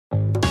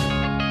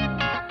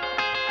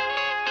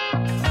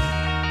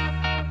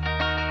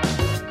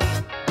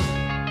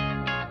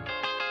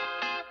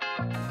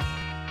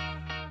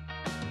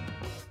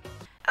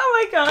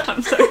god.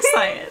 I'm so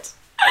excited.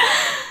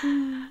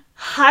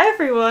 Hi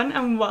everyone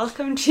and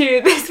welcome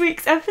to this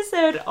week's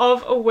episode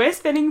of We're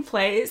Spinning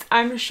Plays.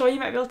 I'm sure you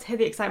might be able to hear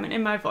the excitement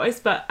in my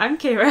voice, but I'm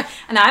Kira.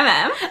 And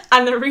I'm Em.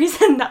 And the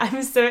reason that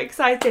I'm so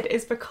excited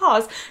is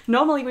because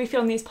normally we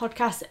film these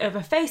podcasts over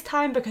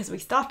FaceTime because we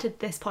started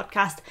this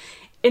podcast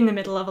in the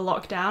middle of a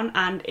lockdown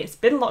and it's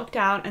been locked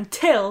down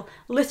until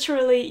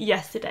literally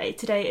yesterday.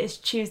 Today is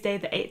Tuesday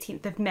the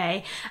 18th of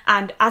May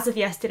and as of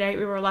yesterday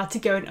we were allowed to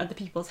go in other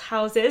people's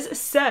houses.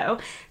 So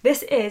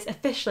this is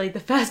officially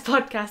the first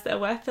podcast that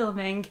we're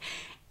filming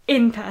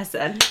in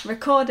person.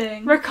 Recording.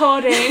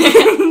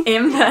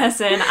 In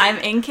person. I'm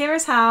in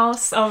Kira's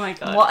house. Oh my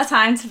god. What a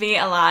time to be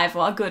alive.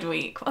 What a good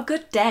week. What a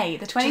good day.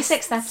 The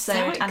 26th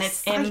episode so and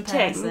it's in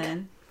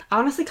person. I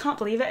honestly can't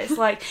believe it. It's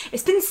like,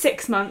 it's been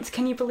 6 months.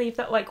 Can you believe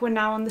that like we're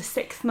now on the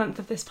 6th month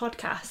of this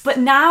podcast? But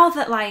now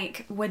that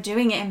like we're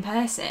doing it in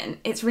person,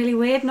 it's really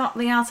weird not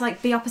being able to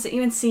like be opposite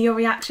you and see your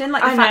reaction.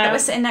 Like the fact that we're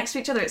sitting next to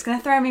each other, it's going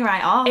to throw me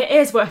right off. It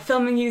is. We're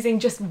filming using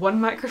just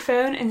one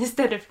microphone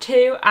instead of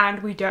two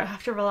and we don't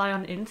have to rely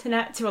on the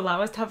internet to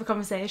allow us to have a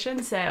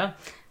conversation. So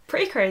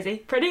pretty crazy,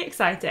 pretty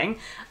exciting.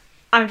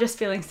 I'm just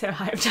feeling so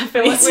hyped. I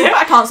feel like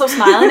I can't stop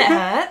smiling, it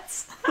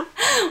hurts.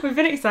 We've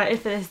been excited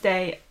for this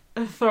day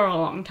for a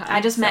long time.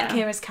 I just met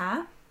Kira's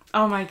cat.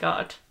 Oh my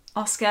god.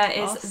 Oscar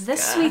is the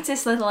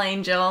sweetest little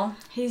angel.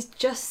 He's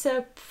just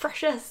so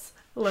precious.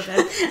 Love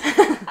him.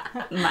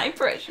 My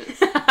precious.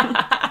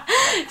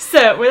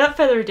 So without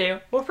further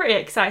ado, we're pretty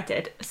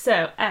excited.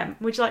 So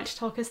would you like to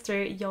talk us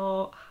through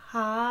your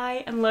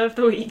high and low of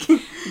the week?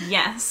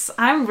 Yes,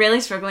 I'm really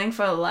struggling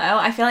for a low.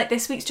 I feel like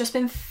this week's just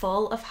been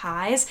full of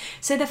highs.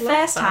 So the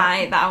first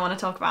high that I want to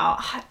talk about,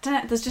 I don't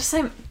know, there's just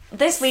so...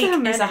 This week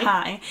is a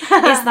high, is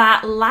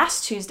that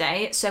last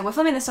Tuesday, so we're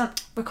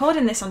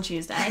recording this on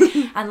Tuesday,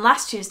 and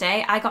last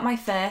Tuesday I got my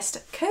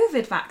first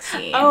COVID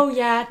vaccine. Oh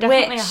yeah,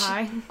 definitely a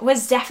high.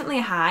 Was definitely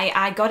a high.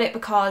 I got it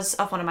because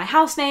of one of my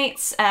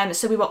housemates,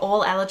 so we were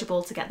all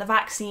eligible to get the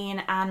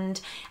vaccine, and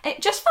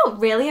it just felt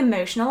really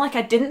emotional. Like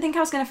I didn't think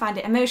I was going to find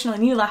it emotional,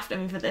 and you laughed at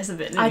me for this a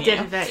bit, didn't you? I did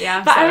a bit,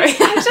 yeah. But I was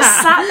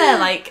just sat there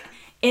like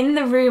in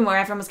the room where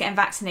everyone was getting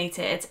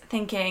vaccinated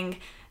thinking...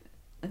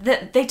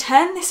 that they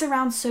turned this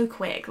around so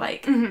quick.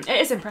 Like it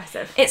is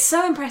impressive. It's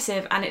so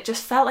impressive and it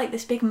just felt like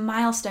this big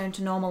milestone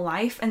to normal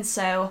life, and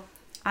so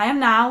I am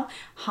now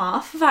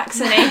half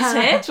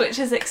vaccinated which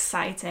is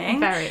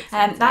exciting. Very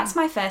exciting. That's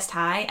my first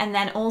high. And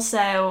then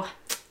also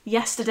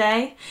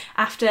yesterday,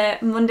 after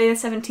Monday the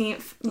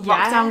 17th,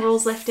 lockdown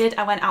rules lifted,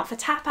 I went out for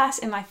tapas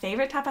in my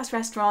favourite tapas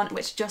restaurant,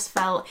 which just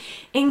felt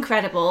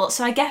incredible.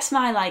 So I guess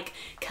my like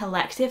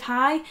collective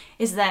high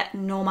is that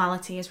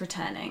normality is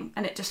returning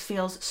and it just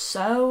feels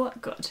so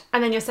good.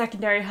 And then your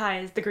secondary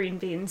high is the green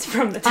beans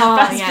from the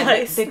tapas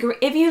place.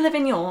 If you live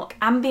in York,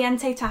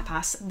 Ambiente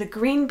Tapas, the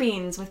green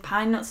beans with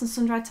pine nuts and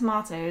sun-dried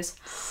tomatoes.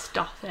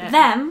 Stop it.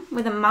 Them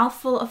with a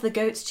mouthful of the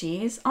goat's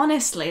cheese.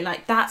 Honestly,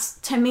 like that's,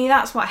 to me,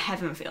 that's what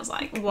heaven feels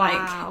like.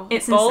 Wow. Like,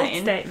 it's bold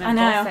insane. Statement, I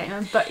know. Bold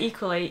statement. But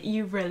equally,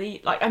 you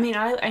really, like, I mean,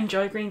 I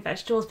enjoy green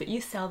vegetables, but you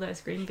sell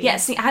those green beans. Yeah,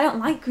 see, I don't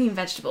like green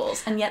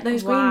vegetables, and yet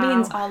those green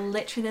beans are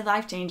literally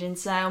life-changing,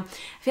 so I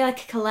feel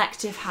like a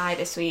collective high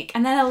this week.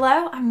 And then a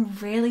low, I'm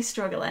really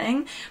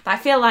struggling, but I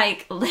feel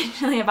like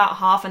literally about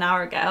half an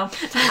hour ago,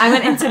 I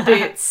went into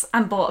Boots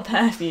and bought a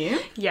perfume.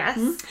 Yes.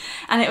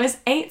 And it was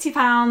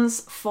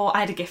 £80 for,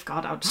 I had a gift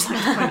card, I would just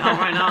like to point out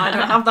right now, I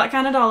don't have that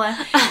kind of dollar.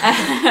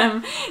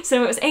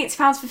 So it was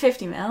 £80 for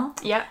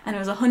 50ml. Yep. And it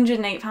was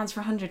 £108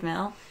 for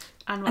 100ml.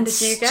 And what did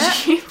you get?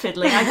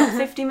 Stupidly, I got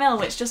 50ml,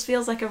 which just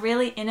feels like a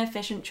really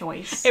inefficient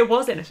choice. It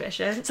was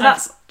inefficient. So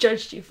that's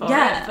judged you for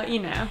it, but you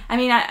know. I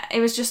mean, it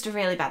was just a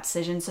really bad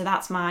decision, so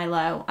that's my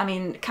low. I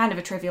mean, kind of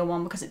a trivial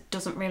one because it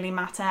doesn't really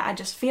matter. I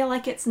just feel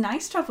like it's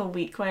nice to have a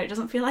week where it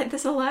doesn't feel like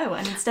there's a low,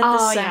 and instead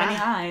there's so many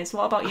highs.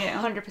 What about you?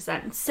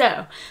 100%.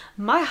 So,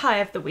 my high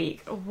of the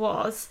week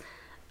was...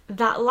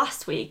 that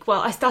last week,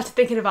 well, I started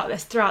thinking about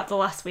this throughout the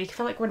last week. I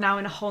feel like we're now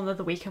in a whole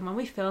nother week, and when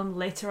we film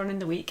later on in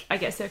the week, I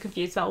get so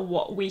confused about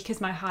what week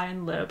is my high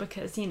and low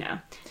because, you know,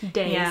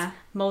 days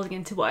moulding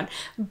into one.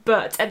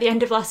 But at the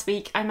end of last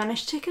week, I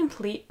managed to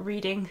complete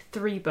reading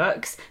 3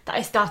 books that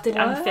I started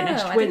and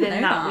finished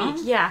within that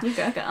week. Yeah. You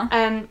go, girl.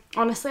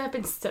 Honestly, I've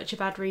been such a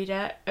bad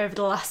reader over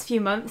the last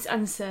few months,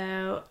 and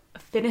so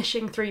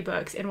finishing 3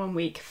 books in 1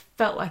 week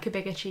felt like a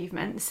big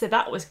achievement, so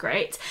that was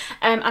great.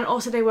 And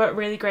also they were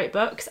really great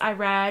books. I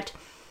read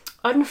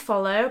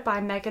Unfollow by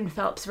Megan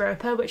Phelps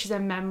Roper, which is a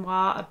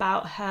memoir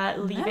about her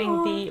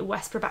leaving the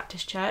Westboro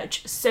Baptist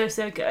Church.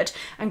 So good,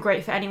 and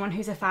great for anyone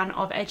who's a fan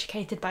of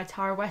Educated by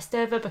Tara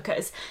Westover,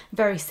 because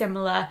very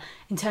similar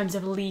in terms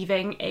of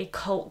leaving a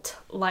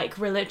cult-like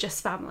religious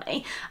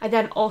family. I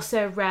then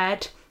also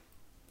read...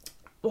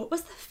 what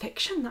was the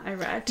fiction that I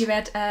read? You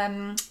read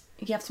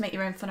You Have to Make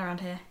Your Own Fun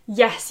Around Here.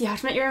 Yes, You Have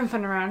to Make Your Own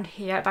Fun Around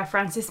Here by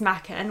Frances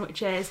Machen,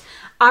 which is,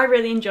 I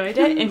really enjoyed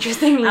it.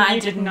 Interestingly, I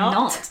you did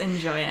not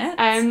enjoy it.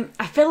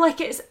 I feel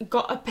like it's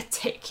got a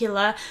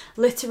particular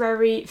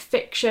literary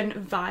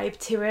fiction vibe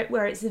to it,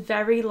 where it's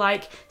very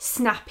like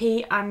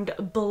snappy and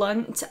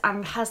blunt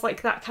and has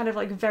like that kind of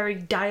like very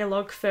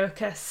dialogue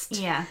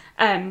focused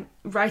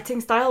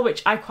writing style,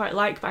 which I quite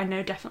like, but I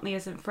know definitely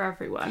isn't for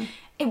everyone.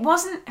 It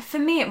wasn't, for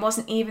me, it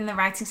wasn't even the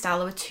writing style.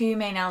 There were two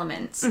main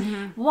elements.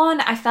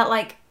 One, I felt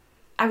like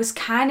it was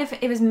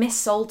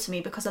missold to me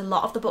because a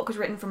lot of the book was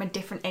written from a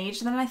different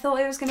age than I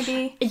thought it was going to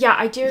be. Yeah,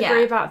 I do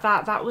agree about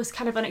that. That was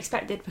kind of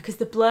unexpected because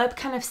the blurb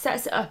kind of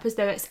sets it up as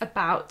though it's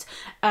about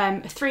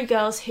 3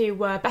 girls who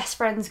were best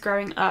friends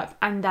growing up,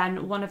 and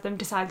then one of them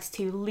decides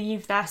to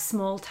leave their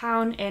small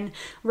town in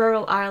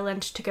rural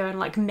Ireland to go and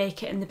like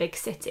make it in the big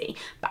city.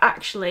 But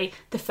actually,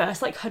 the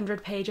first like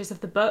 100 pages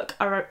of the book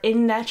are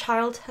in their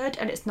childhood,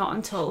 and it's not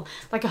until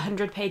like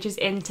 100 pages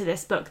into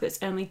this book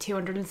that's only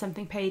 200 and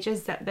something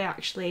pages that they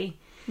actually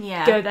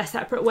go their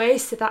separate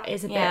ways. So that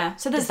is a bit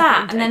so there's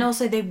that, and then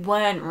also they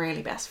weren't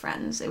really best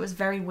friends. It was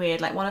very weird,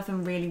 like one of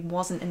them really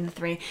wasn't in the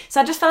 3, so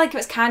I just felt like it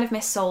was kind of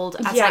missold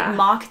as like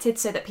marketed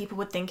so that people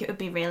would think it would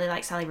be really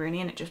like Sally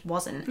Rooney, and it just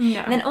wasn't.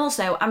 And then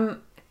also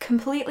I'm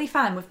completely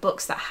fine with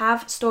books that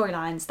have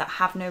storylines that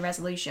have no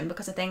resolution,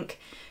 because I think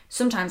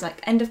sometimes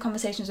like End of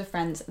Conversations with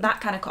Friends,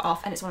 that kind of cut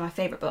off, and it's one of my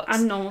favourite books.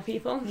 And Normal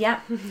People.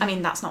 I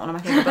mean, that's not one of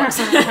my favourite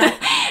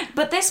books.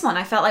 But this one,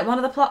 I felt like one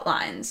of the plot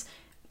lines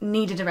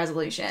needed a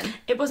resolution.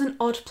 It was an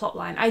odd plot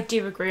line. I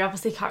do agree.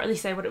 Obviously can't really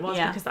say what it was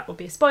because that would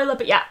be a spoiler,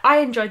 but yeah, I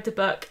enjoyed the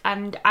book,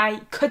 and I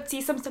could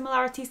see some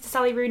similarities to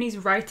Sally Rooney's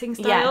writing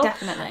style. Yeah,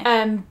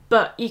 definitely.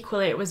 But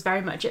equally it was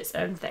very much its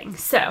own thing.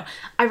 So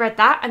I read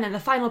that, and then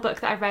the final book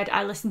that I read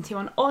I listened to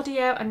on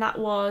audio, and that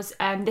was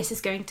This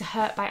Is Going to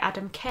Hurt by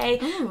Adam Kay.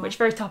 Ooh. Which is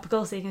very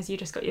topical, seeing as you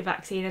just got your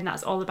vaccine, and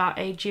that's all about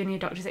a junior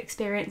doctor's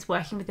experience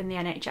working within the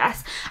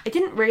NHS. I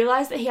didn't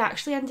realise that he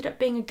actually ended up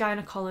being a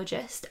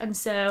gynaecologist, and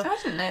so I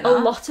didn't know that. A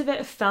lot of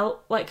it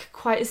felt like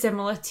quite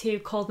similar to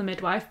Call the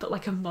Midwife, but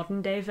like a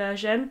modern day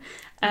version.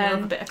 I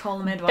love a bit of Call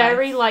the Midwife.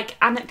 Very like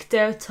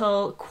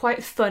anecdotal,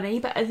 quite funny,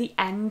 but at the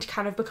end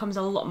kind of becomes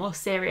a lot more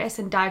serious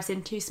and dives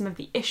into some of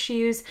the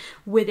issues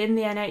within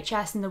the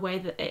NHS and the way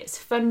that it's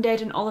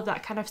funded and all of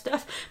that kind of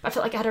stuff. But I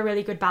felt like it had a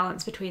really good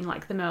balance between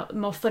like the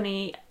more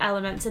funny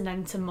elements and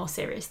then some more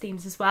serious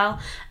themes as well.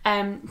 So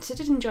I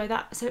did enjoy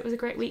that. So it was a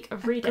great week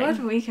of reading.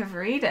 Good week of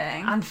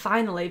reading. And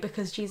finally,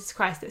 because Jesus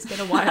Christ, it's been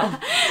a while.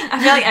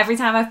 I feel like every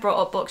time I've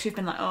brought up books, you've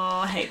been like,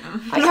 oh, I hate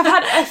them. Like I've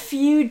had a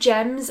few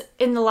gems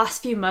in the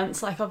last few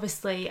months. Like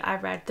obviously I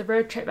read The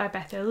Road Trip by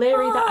Beth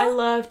O'Leary that I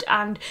loved,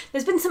 and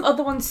there's been some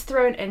other ones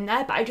thrown in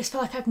there, but I just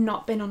feel like I've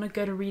not been on a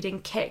good reading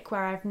kick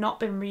where I've not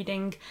been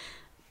reading,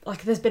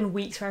 like there's been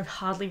weeks where I've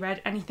hardly read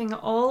anything at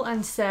all,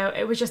 and so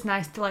it was just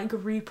nice to like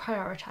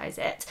reprioritise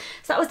it.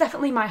 So that was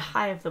definitely my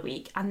high of the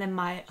week, and then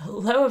my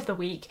low of the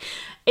week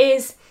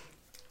is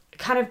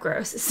kind of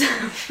gross. So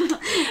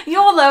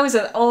your lows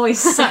are always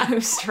so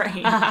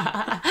strange.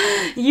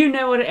 You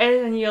know what it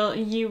is, and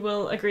you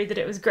will agree that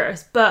it was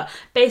gross. But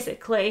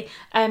basically,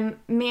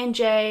 me and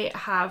Jay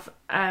have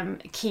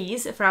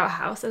keys for our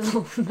house, as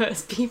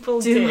most people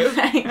do.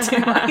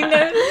 I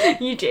know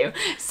you do.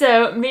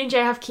 So me and Jay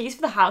have keys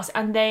for the house,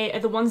 and they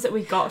are the ones that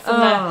we got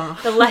from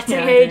the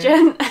letting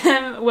agent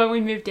when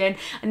we moved in,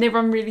 and they were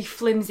on really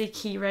flimsy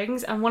key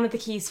rings, and one of the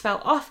keys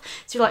fell off.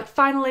 So we're like,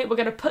 finally we're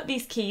going to put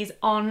these keys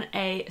on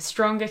a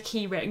stronger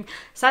key ring.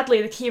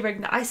 Sadly, the key ring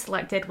that I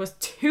selected was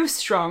too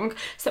strong,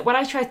 so when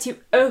I tried to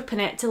open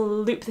it to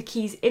loop the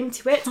keys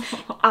into it,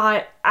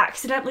 I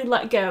accidentally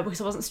let go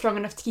because I wasn't strong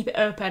enough to keep it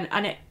open,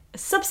 and it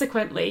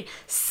subsequently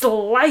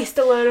sliced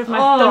a load of my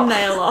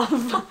thumbnail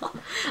off.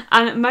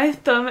 And my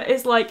thumb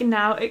is like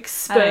now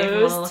exposed. I don't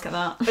even want to look at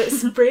that.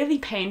 It's really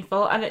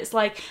painful, and it's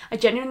like I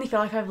genuinely feel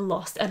like I've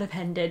lost an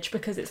appendage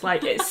because it's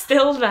like it's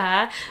still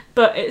there,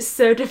 but it's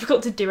so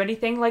difficult to do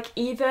anything. Like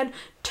even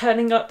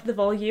turning up the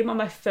volume on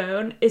my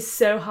phone is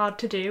so hard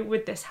to do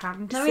with this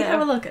hand. Let me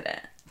have a look at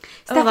it.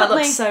 That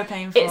looks so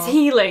painful. It's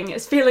healing.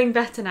 It's feeling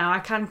better now. I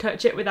can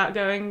touch it without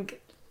going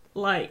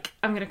like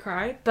I'm gonna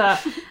cry,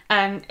 but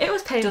it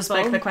was painful. Does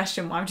beg the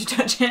question, why would you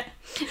touch it?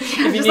 If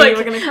you knew like, you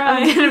were gonna cry.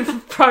 I'm gonna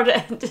prod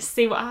it and just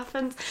see what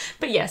happens.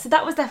 But yeah, so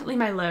that was definitely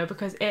my low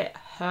because it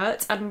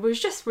hurt and was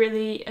just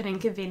really an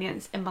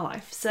inconvenience in my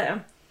life. So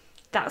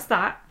that's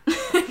that.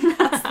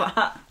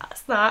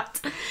 That's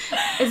that.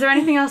 Is there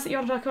anything else that you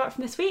want to talk about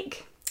from this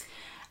week?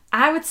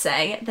 I would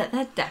say that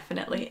there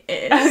definitely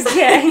is.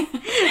 Okay.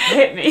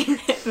 Hit me.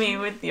 Hit me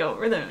with your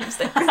rhythm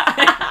stick.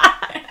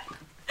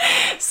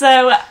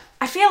 So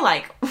I feel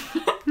like,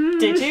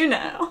 did you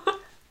know?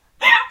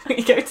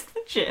 We go to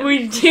the gym.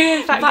 We do,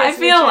 in fact. But I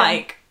feel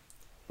like,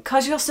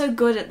 because you're so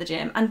good at the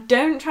gym, and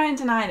don't try and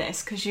deny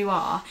this because you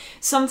are,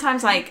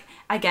 sometimes like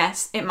I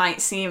guess it might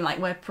seem like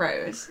we're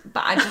pros,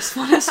 but I just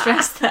want to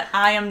stress that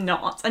I am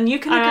not. And you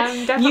can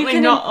I'm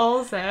definitely not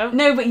also.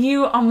 No, but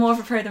you are more of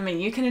a pro than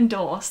me. You can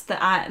endorse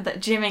that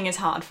gymming is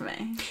hard for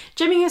me.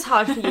 Gymming is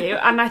hard for you,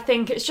 and I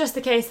think it's just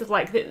the case of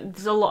like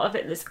there's a lot of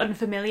it that's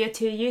unfamiliar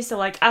to you. So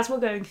like as we're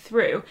going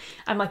through,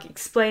 I'm like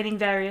explaining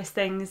various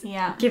things,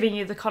 giving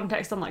you the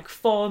context on like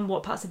form,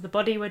 what parts of the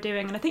body we're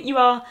doing, and I think you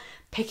are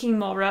picking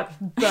more up,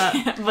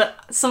 but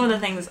some of the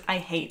things I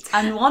hate.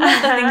 And one of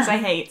the things I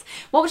hate,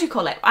 what would you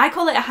call it? I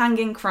call it a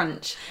hanging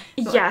crunch.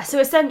 Yeah, so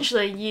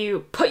essentially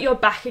you put your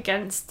back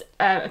against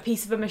a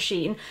piece of a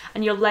machine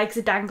and your legs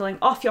are dangling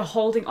off, you're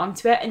holding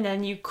onto it, and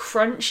then you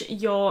crunch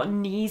your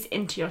knees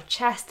into your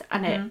chest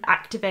and it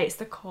activates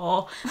the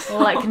core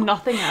like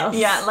nothing else.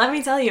 Yeah, let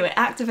me tell you, it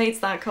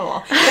activates that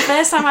core. The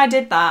first time I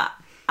did that,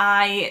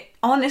 I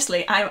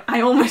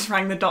almost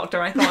rang the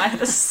doctor. I thought I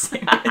had a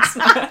serious...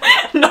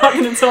 I'm not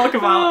going to talk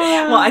about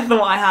what I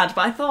thought I had,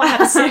 but I thought I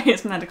had a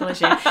serious medical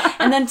issue.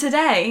 And then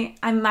today,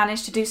 I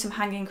managed to do some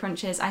hanging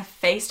crunches. I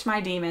faced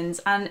my demons,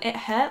 and it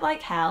hurt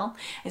like hell.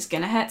 It's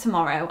going to hurt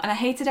tomorrow, and I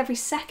hated every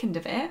second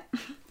of it.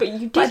 But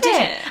you did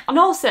it. And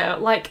also,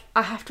 like,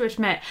 I have to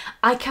admit,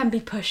 I can be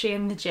pushy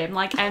in the gym.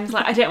 Like, Em's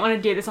like, I don't want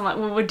to do this. I'm like,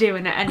 well, we're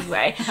doing it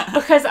anyway.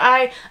 Because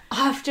I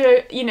have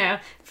to, you know,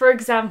 for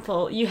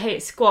example, you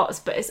hate squats,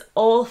 but it's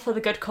all for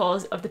the good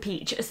cause of the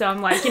peach. So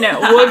I'm like, you know,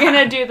 we're going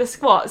to do the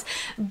squats.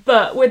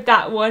 But with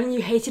that one,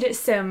 you hated it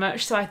so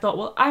much. So I thought,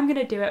 well, I'm going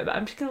to do it, but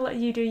I'm just going to let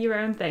you do your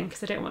own thing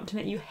because I don't want to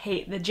make you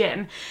hate the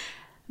gym.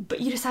 But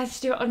you decided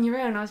to do it on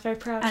your own. I was very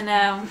proud. I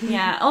know,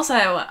 yeah.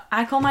 Also,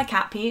 I call my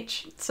cat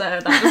Peach, so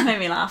that just made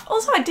me laugh.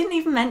 Also, I didn't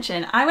even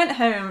mention, I went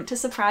home to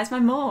surprise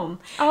my mum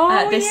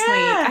this week.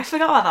 I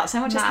forgot about that. So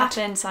much has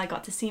happened, so I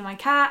got to see my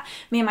cat.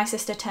 Me and my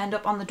sister turned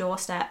up on the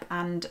doorstep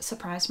and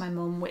surprised my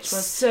mum, which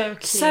was so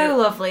cute. So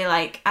lovely.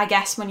 Like, I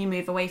guess when you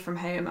move away from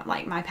home,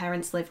 like my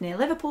parents live near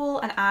Liverpool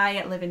and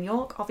I live in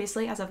York,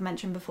 obviously, as I've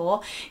mentioned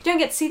before. You don't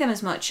get to see them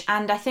as much,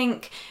 and I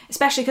think,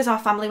 especially because our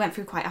family went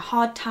through quite a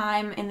hard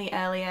time in the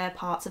earlier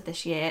parts of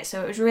this year,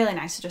 so it was really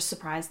nice to just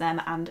surprise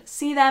them and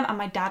see them, and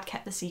my dad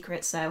kept the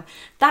secret, so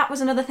that was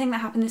another thing that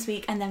happened this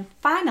week. And then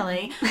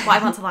finally, what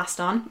I want to what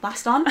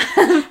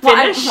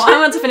I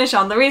want to finish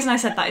on, the reason I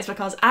said that is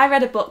because I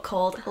read a book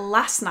called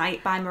Last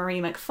Night by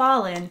Marie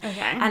McFarlane,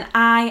 and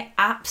I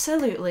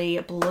absolutely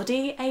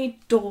bloody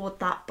adored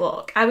that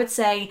book. I would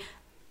say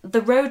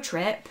The Road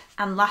Trip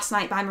and Last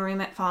Night by Marie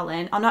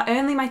McFarlane are not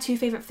only my two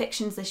favourite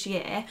fictions this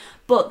year,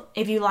 but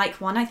if you like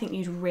one, I think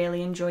you'd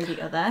really enjoy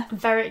the other. I'm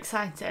very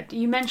excited.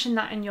 You mentioned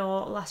that in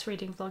your last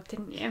reading vlog,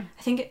 didn't you?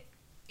 I think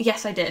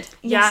yes, I did.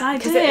 Yeah, yes, I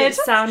did. It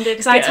sounded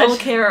because I told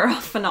Kira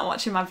off for not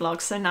watching my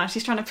vlogs, so now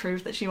she's trying to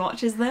prove that she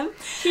watches them.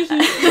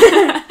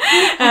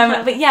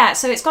 But yeah,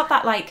 so it's got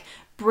that like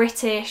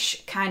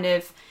British kind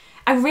of...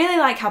 I really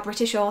like how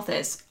British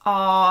authors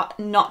are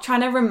not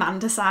trying to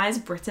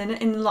romanticise Britain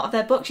in a lot of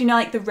their books. You know,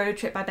 like The Road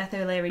Trip by Beth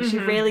O'Leary, she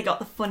really got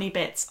the funny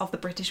bits of the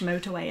British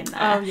motorway in there.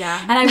 Oh,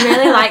 yeah. And I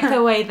really like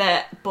the way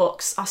that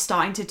books are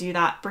starting to do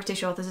that.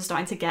 British authors are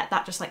starting to get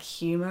that just like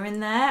humour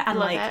in there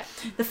and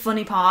the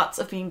funny parts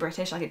of being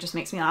British, like it just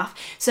makes me laugh.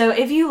 So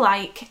if you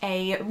like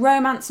a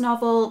romance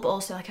novel, but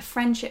also like a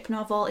friendship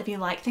novel, if you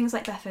like things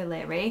like Beth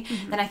O'Leary,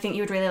 then I think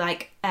you would really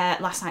like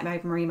Last Night by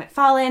Marie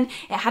McFarlane.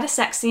 It had a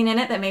sex scene in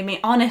it that made me,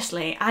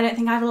 honestly, I don't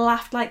think I've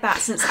laughed like that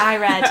since I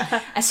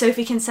read a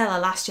Sophie Kinsella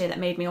last year that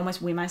made me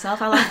almost wee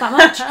myself. I laughed that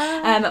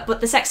much.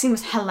 But the sex scene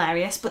was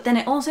hilarious, but then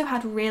it also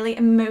had really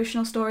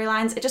emotional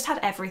storylines. It just had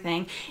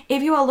everything.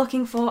 If you are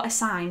looking for a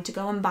sign to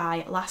go and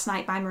buy Last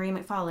Night by Marie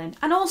McFarlane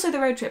and also The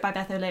Road Trip by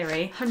Beth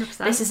O'Leary, 100%.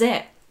 This is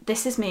it.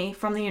 This is me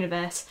from the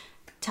universe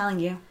telling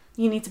you,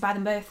 you need to buy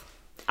them both.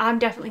 I'm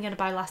definitely going to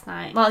buy Last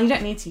Night. Well, you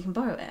don't need to, you can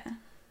borrow it.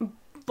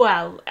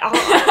 Well,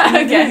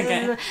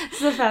 okay.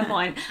 This is a fair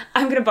point.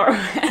 I'm going to borrow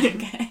it.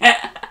 Okay.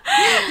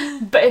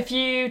 But if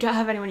you don't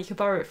have anyone you can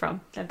borrow it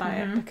from, then buy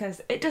it,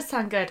 because it does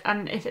sound good.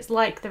 And if it's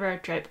like The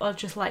Road Trip or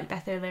just like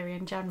Beth O'Leary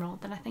in general,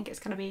 then I think it's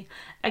going to be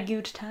a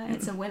good time.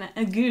 It's a winner.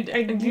 A good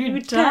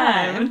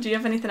time. Do you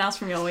have anything else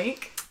from your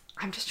week?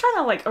 I'm just trying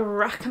to like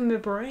rack my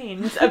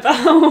brains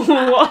about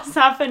what's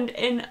happened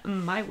in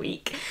my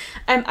week.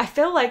 I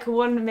feel like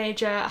one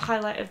major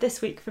highlight of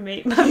this week for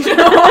me.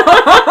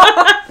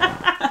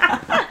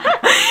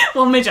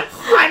 One major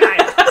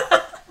highlight.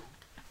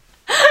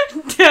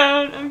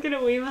 Don't. I'm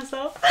gonna wee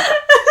myself.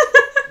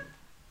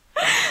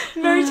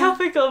 Very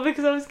topical,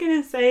 because I was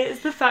going to say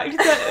it's the fact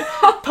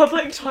that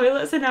public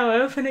toilets are now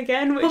open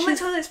again. Public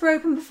toilets were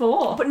open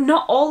before. But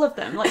not all of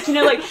them. Like, you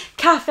know, like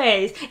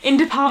cafes, in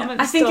department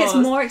stores. I think it's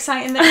more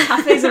exciting that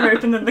cafes are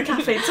open than the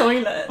cafe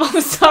toilets.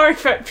 I'm sorry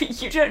for it,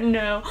 but you don't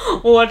know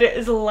what it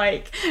is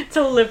like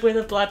to live with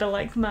a bladder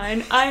like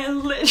mine. I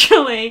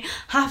literally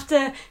have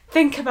to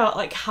think about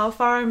like how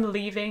far I'm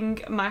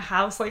leaving my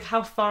house, like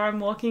how far I'm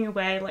walking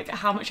away, like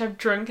how much I've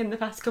drunk in the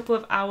past couple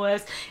of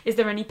hours. Is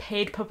there any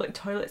paid public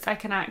toilets I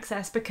can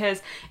access?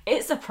 Because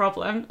it's a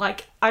problem.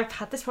 Like, I've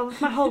had this problem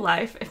for my whole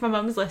life. If my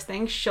mum's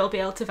listening, she'll be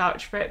able to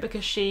vouch for it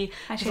because she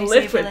has Tracy,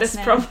 lived if you're with this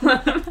listening.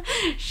 problem.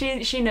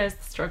 she knows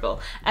the struggle.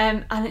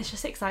 And it's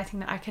just exciting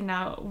that I can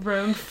now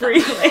roam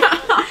freely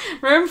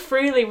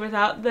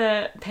without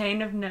the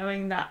pain of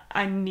knowing that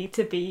I need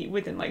to be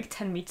within like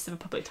 10 metres of a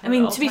public toilet. I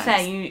mean, at all to be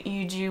times. fair,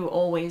 you do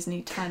always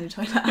need to find a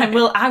toilet.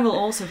 I will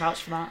also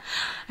vouch for that.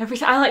 Every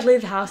time I like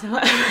leave the house, I'm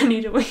like, I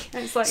need a wee.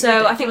 It's like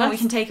So I think what we ridiculous.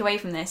 can take away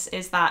from this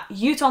is that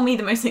you told me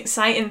the most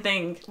exciting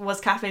thing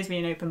was cafes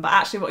being open, but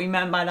actually what you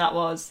meant by that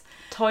was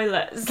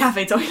toilets.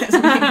 cafe toilets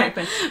being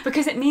open.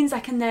 Because it means I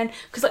can then,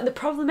 because like the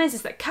problem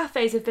is that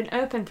cafes have been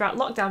open throughout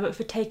lockdown but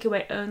for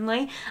takeaway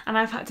only, and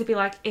I've had to be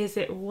like, is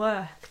it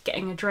worth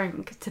getting a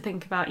drink to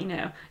think about, you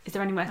know, is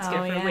there anywhere to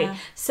go for a wee?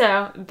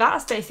 So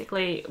that's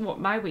basically what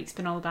my week's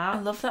been all I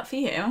about. love that for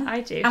you.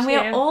 I do And we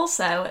are too.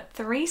 also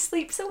 3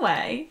 sleeps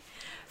away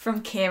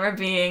from Kira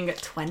being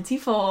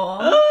 24.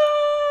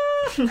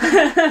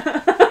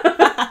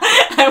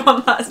 I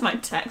want that as my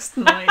text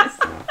noise.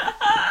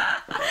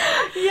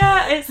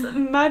 Yeah, it's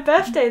my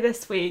birthday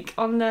this week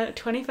on the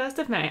 21st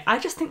of May. I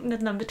just think the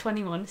number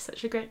 21 is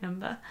such a great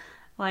number.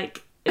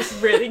 Like, it's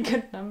a really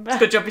good number.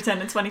 Good job you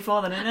turned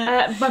 24 then, isn't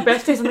it? My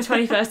birthday's on the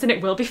 21st and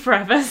it will be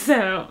forever,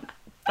 so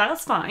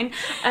that's fine.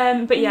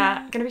 But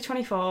yeah, gonna be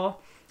 24.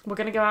 We're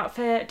gonna go out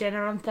for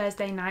dinner on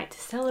Thursday night to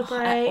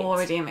celebrate. I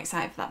already am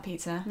excited for that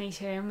pizza. Me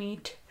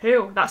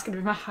too. That's gonna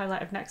be my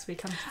highlight of next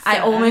week. I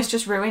almost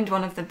just ruined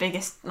one of the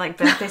biggest like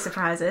birthday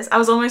surprises. I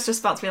was almost just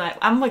about to be like,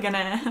 and we're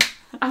gonna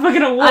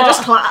what? I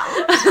just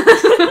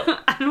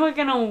clapped. And we're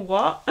gonna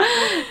what?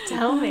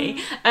 Tell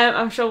me.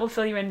 I'm sure we'll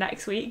fill you in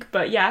next week.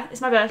 But yeah, it's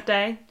my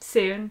birthday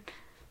soon.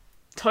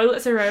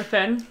 Toilets are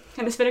open,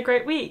 and it's been a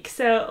great week.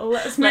 So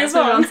let's move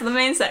on to the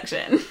main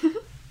section.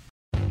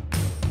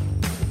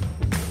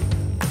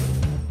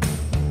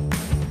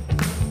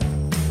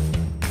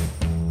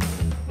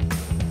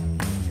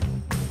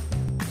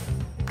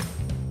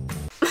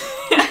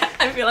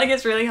 I feel like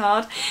it's really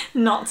hard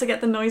not to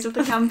get the noise of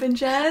the camping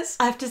chairs.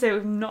 I have to say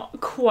we've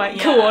not quite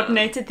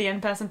coordinated the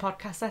in-person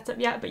podcast setup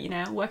yet, but you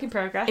know, work in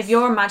progress. If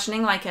you're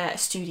imagining like a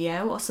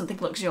studio or something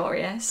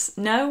luxurious,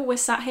 no, we're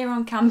sat here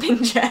on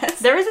camping chairs.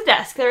 There is a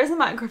desk, there is a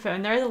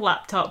microphone, there is a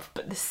laptop,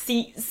 but the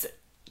seats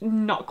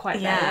not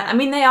quite there. Yeah, yet. I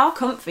mean they are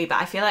comfy, but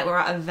I feel like we're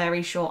at a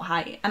very short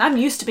height. And I'm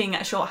used to being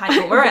at a short height,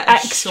 but we're at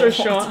extra a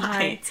short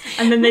height.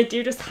 And then they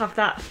do just have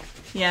that.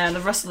 Yeah, the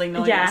rustling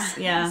noise.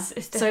 Yeah,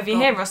 it's So if you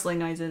difficult. hear rustling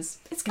noises,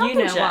 it's You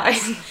camping know why.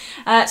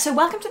 chairs. So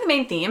welcome to the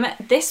main theme.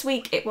 This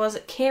week it was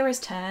Kira's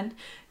turn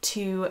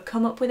to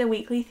come up with a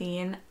weekly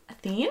theme.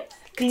 To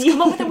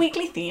come up with a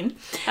weekly theme.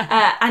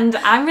 And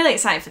I'm really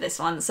excited for this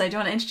one. So do you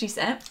want to introduce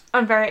it?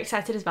 I'm very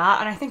excited as well,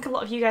 and I think a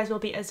lot of you guys will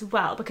be as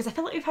well, because I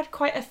feel like we've had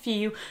quite a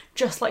few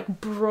just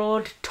like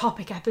broad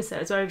topic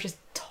episodes where we've just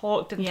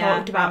talked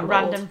about rambled.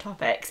 random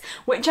topics,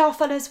 which are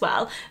fun as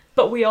well.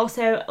 But we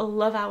also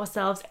love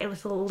ourselves a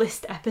little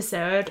list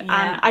episode, and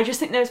I just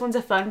think those ones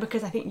are fun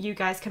because I think you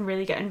guys can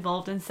really get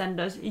involved and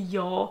send us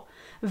your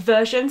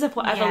versions of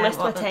whatever list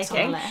we're that's on the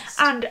taking. list.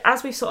 And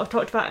as we've sort of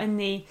talked about in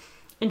the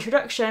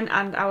introduction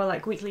and our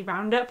like weekly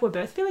roundup, we're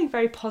both feeling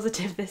very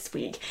positive this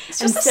week. It's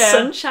just And a so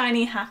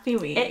sunshiny, happy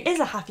week. it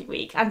is a happy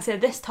week, and so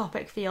this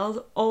topic feels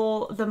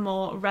all the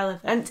more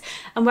relevant.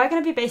 And we're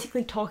going to be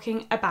basically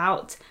talking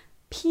about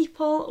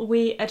people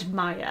we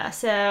admire.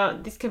 So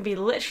this can be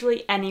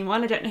literally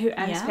anyone. I don't know who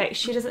Em's picked.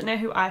 She doesn't know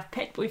who I've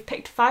picked, but we've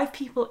picked 5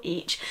 people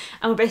each,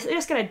 and we're basically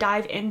just going to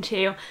dive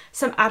into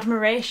some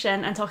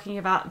admiration and talking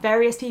about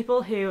various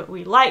people who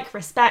we like,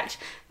 respect,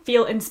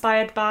 feel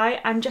inspired by,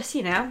 and just,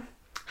 you know,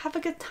 have a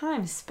good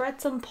time.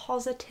 Spread some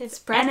positive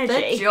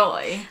energy. the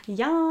joy.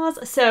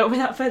 Yes. So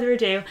without further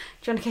ado, do you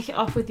want to kick it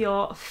off with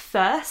your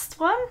first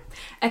one?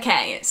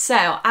 Okay,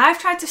 so I've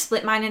tried to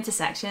split mine into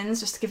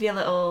sections just to give you a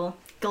little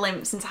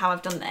glimpse into how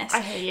I've done this. I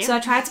hear you. So I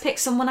tried to pick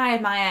someone I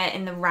admire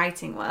in the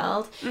writing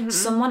world,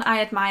 someone I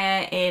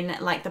admire in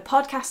like the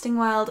podcasting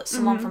world,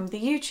 someone from the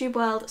YouTube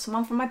world,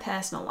 someone from my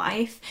personal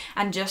life,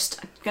 and just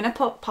I'm gonna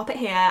pop it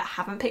here. I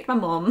haven't picked my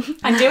mum.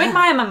 I do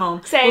admire my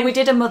mum. Same. Well, we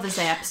did a Mother's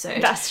Day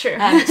episode. That's true.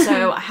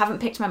 So I haven't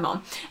picked my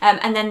mum.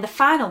 And then the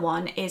final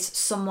one is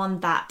someone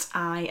that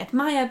I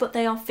admire, but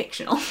they are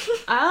fictional.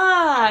 You've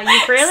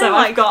really So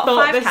like I've got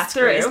thought 5 this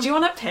categories. through. Do you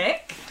want to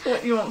pick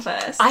what you want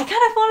first? I kind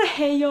of want to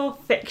hear your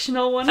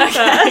fictional one first,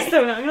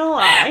 I'm not gonna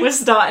lie. We're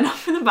starting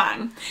off with a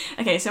bang.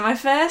 Okay, so my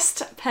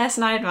first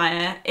person I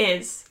admire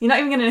is... You're not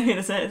even going to know who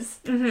this is.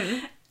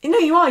 Mm-hmm. No,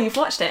 you are. You've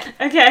watched it.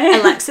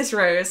 Okay. Alexis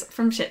Rose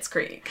from Schitt's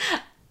Creek.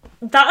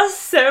 That is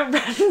so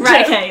random.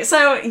 Right, okay,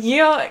 so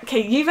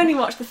you've only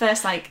watched the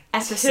first, like,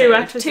 Two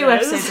episodes. 2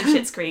 episodes of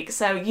Schitt's Creek,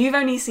 so you've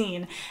only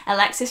seen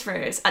Alexis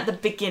Rose at the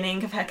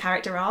beginning of her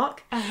character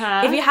arc.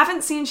 Uh-huh. If you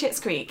haven't seen Schitt's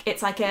Creek,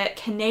 it's like a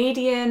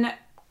Canadian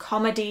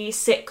comedy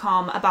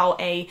sitcom about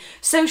a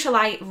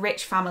socialite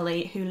rich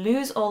family who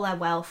lose all their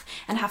wealth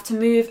and have to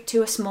move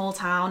to a small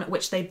town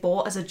which they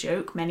bought as a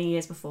joke many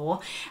years before,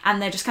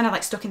 and they're just kind of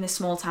like stuck in this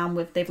small town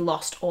with they've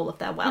lost all of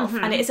their wealth.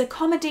 And it is a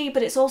comedy,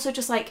 but it's also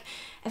just like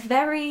a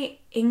very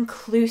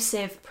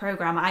inclusive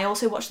program. I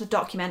also watched the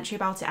documentary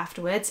about it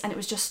afterwards, and it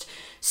was just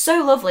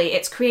so lovely.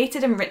 It's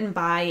created and written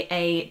by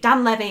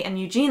Dan Levy and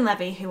Eugene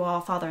Levy, who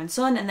are father and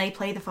son, and they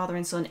play the father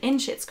and son in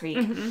Schitt's Creek.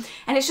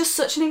 And it's just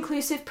such an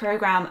inclusive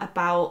program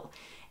about,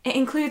 it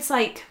includes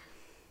like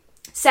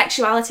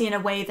sexuality in a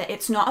way that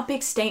it's not a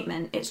big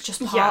statement, it's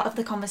just part of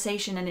the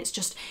conversation, and it's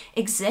just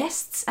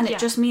exists, and it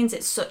just means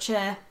it's such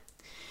a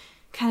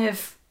kind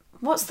of,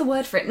 what's the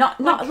word for it? Not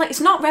like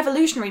it's not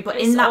revolutionary, but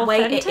in that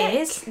authentic way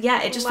it is.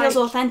 Yeah, it just feels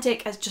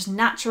authentic, as just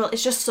natural.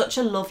 It's just such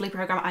a lovely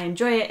program. I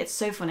enjoy it. It's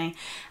so funny.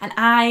 And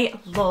I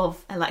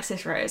love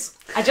Alexis Rose.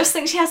 I just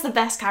think she has the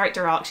best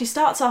character arc. She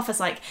starts off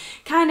as like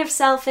kind of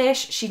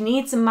selfish. She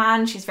needs a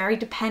man. She's very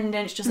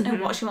dependent. She doesn't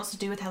know what she wants to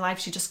do with her life.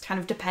 She just kind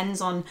of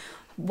depends on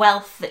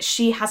wealth that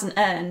she hasn't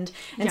earned,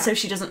 and so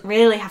she doesn't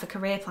really have a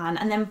career plan.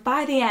 And then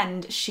by the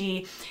end,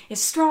 she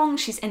is strong,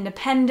 she's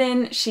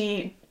independent,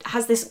 she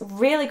has this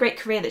really great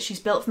career that she's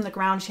built from the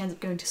ground. She ends up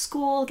going to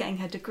school, getting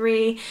her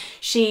degree.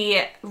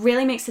 She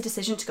really makes the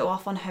decision to go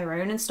off on her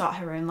own and start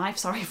her own life.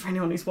 Sorry for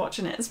anyone who's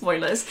watching it,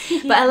 spoilers.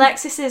 But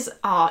Alexis's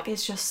arc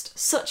is just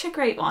such a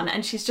great one,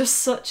 and she's just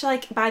such,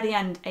 like, by the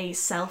end, a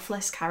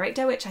selfless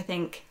character, which I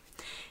think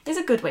is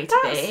a good way to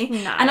be.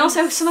 Nice. And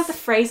also some of the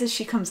phrases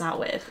she comes out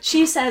with.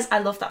 She says, "I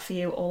love that for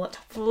you" all the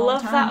time.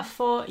 Love that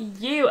for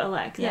you,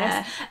 Alexis.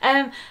 Yeah.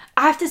 I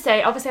have to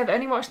say, obviously I've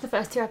only watched the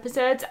first 2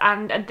 episodes,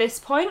 and at this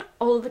point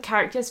all of the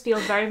characters feel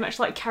very much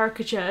like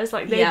caricatures.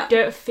 Like, they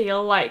don't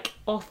feel like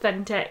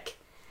authentic.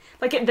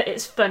 Like,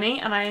 it's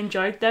funny and I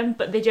enjoyed them,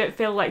 but they don't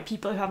feel like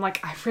people who I'm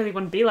like, I really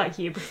want to be like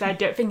you, because I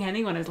don't think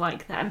anyone is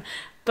like them.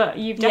 But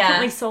you've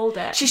definitely sold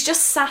it. She's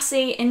just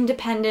sassy,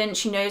 independent,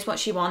 she knows what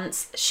she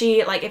wants.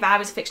 She, like, if I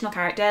was a fictional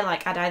character,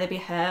 like, I'd either be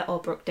her or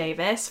Brooke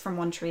Davis from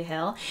One Tree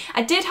Hill.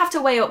 I did have to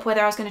weigh up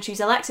whether I was going to choose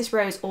Alexis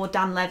Rose or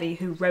Dan Levy,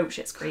 who wrote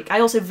Schitt's Creek. I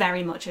also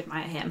very much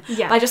admire him.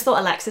 Yeah. But I just thought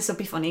Alexis would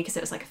be funny because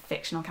it was, like, a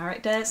fictional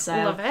character. So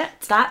love it.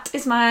 That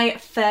is my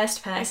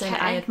first person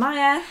I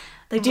admire.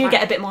 They do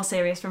get a bit more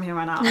serious from here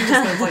on out. I'm just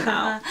going to point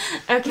that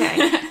out.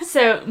 Okay.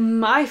 So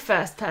my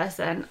first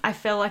person, I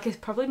feel like, is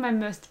probably my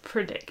most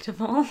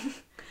predictable.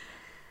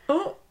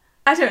 Oh,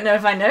 I don't know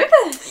if I know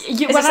this.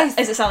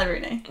 Is it Sally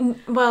Rooney?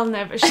 Well,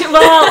 no, but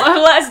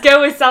let's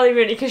go with Sally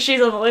Rooney because she's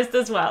on the list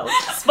as well.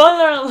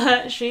 Spoiler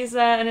alert, she's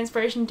an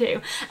inspiration too.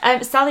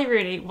 Sally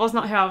Rooney was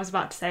not who I was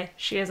about to say.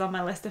 She is on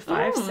my list of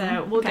 5,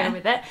 so we'll go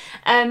with it.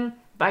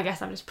 But I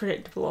guess I'm just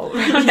predictable all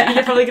around.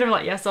 You're probably going to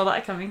be like, saw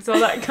that coming.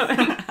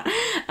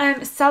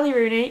 Sally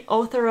Rooney,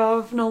 author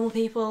of Normal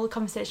People,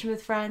 Conversation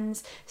with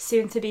Friends,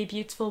 soon to be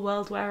Beautiful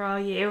World, Where Are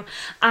You?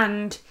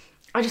 And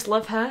I just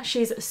love her.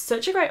 She's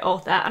such a great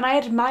author, and I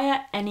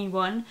admire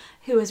anyone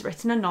who has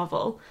written a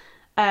novel,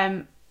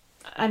 and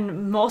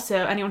more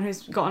so anyone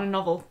who's gotten a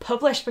novel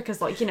published,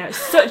 because, like, it's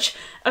such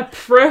a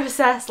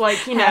process, like,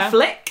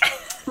 flick.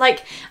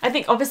 Like, I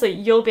think obviously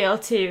you'll be able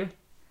to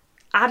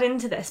add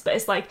into this, but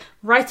it's like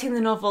writing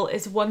the novel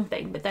is one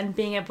thing, but then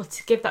being able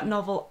to give that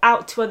novel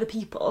out to other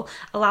people,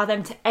 allow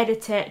them to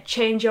edit it,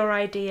 change your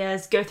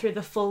ideas, go through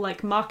the full,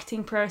 like,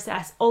 marketing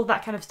process, all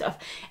that kind of stuff.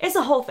 It's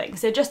a whole thing.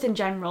 So just in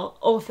general,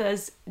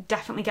 authors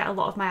definitely get a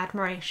lot of my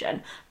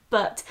admiration.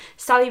 But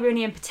Sally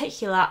Rooney in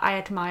particular, I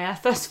admire,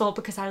 first of all,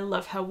 because I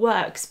love her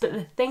works, but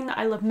the thing that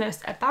I love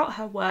most about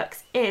her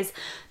works is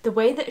the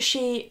way that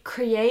she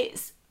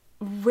creates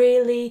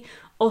really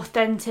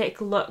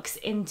authentic looks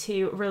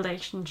into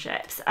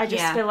relationships. I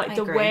just feel like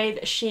the way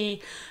that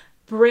she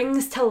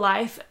brings to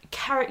life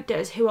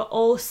characters who are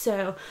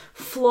also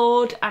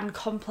flawed and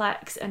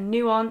complex and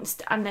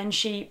nuanced, and then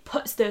she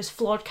puts those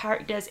flawed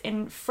characters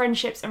in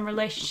friendships and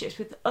relationships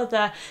with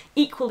other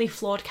equally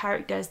flawed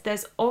characters.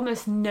 There's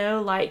almost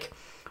no, like,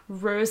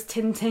 rose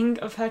tinting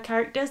of her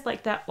characters.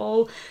 Like, they're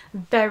all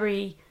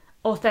very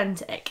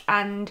authentic,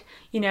 and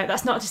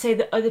that's not to say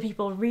that other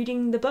people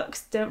reading the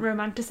books don't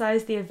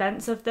romanticize the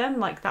events of them.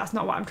 Like, that's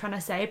not what I'm trying to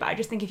say, but I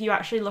just think if you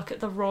actually look at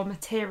the raw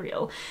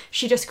material,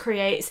 she just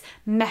creates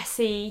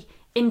messy,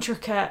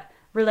 intricate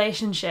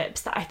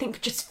relationships that I think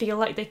just feel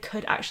like they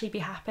could actually be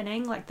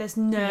happening. Like, there's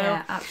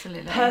no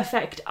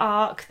perfect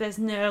arc, there's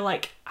no,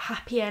 like,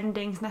 happy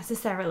endings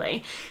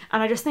necessarily,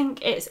 and I just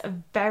think it's a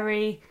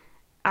very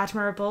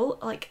admirable,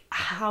 like,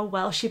 how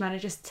well she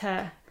manages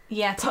to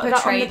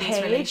portray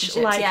these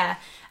relationships. Like,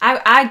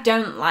 I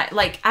don't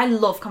like I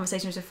love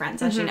Conversations with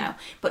Friends, as you know,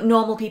 but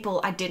Normal People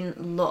I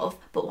didn't love.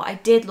 But what I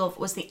did love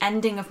was the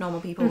ending of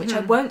Normal People, which I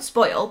won't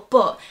spoil,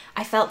 but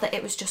I felt that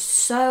it was just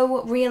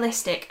so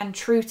realistic and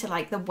true to,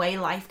 like, the way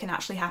life can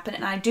actually happen.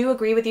 And I do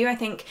agree with you. I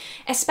think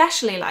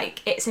especially,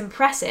 like, it's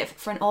impressive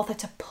for an author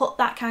to put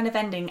that kind of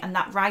ending and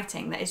that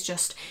writing that is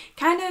just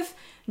kind of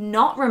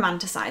not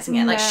romanticizing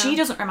it. Like, No. she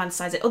doesn't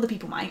romanticize it. Other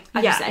people might,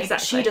 as Yeah, you say, but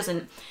exactly. she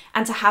doesn't.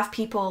 And to have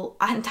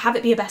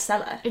it be a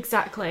bestseller.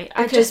 Exactly.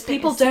 I Because just think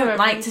people it's so don't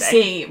like to amazing.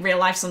 see real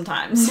life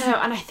sometimes. No,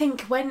 and I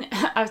think when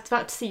I was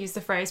about to use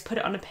the phrase "put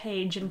it on a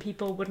page" and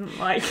people wouldn't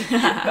like,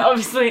 but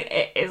obviously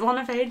it is on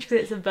a page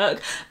because it's a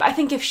book. But I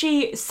think if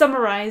she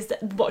summarised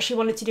what she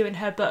wanted to do in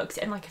her books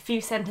in like a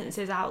few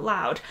sentences out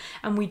loud,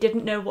 and we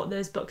didn't know what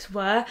those books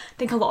were, I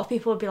think a lot of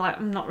people would be like,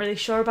 "I'm not really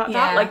sure about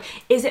that." Yeah. Like,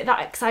 is it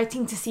that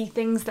exciting to see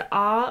things that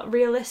are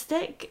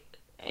realistic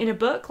in a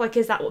book? Like,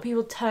 is that what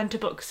people turn to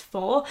books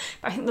for?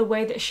 But I think the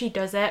way that she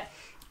does it,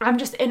 I'm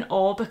just in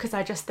awe, because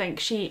I just think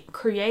she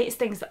creates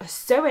things that are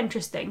so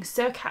interesting,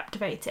 so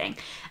captivating,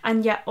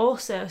 and yet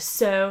also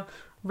so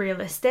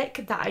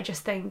realistic, that I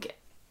just think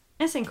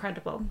it's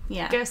incredible.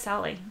 Yeah. Go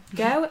Sally.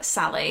 Go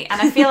Sally. And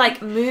I feel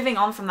like moving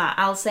on from that,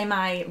 I'll say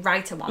my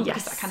writer one,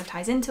 because Yes. that kind of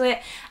ties into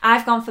it.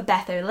 I've gone for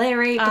Beth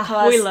O'Leary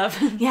because we love.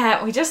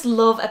 yeah, we just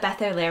love a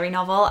Beth O'Leary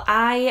novel.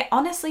 I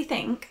honestly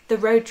think The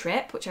Road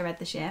Trip, which I read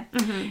this year,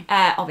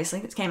 obviously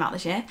it came out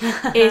this year,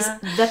 is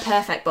the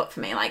perfect book for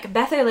me. Like,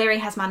 Beth O'Leary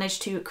has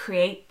managed to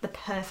create the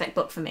perfect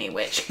book for me,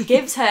 which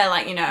gives her,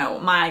 like, you know,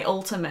 my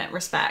ultimate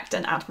respect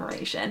and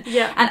admiration.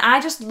 Yeah. And I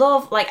just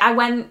love, like, I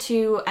went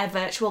to a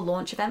virtual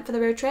launch event for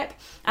The Road Trip,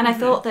 and I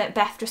thought that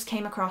Beth just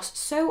came across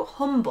so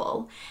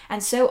humble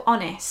and so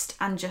honest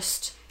and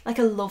just like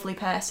a lovely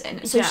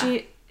person. So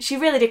Yeah. she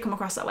really did come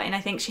across that way, and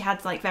I think she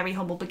had like very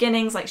humble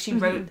beginnings. Like, she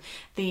wrote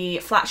the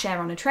flat share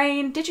on a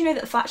train. Did you know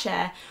that the flat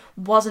share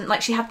wasn't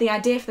like, she had the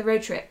idea for The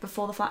Road Trip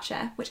before the flat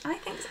share, which I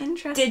think is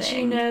interesting. Did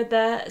you know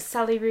that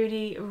Sally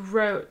Rooney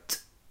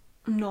wrote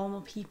Normal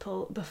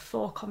People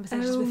before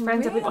Conversations with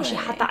Friends? I thought she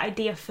really? had that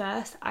idea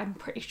first, I'm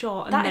pretty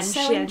sure, and That then is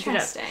so she ended up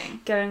interesting.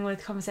 going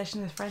with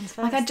Conversations with Friends first.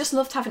 Like, I'd just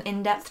love to have an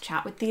in-depth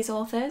chat with these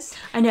authors.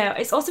 I know,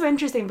 it's also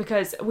interesting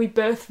because we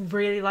both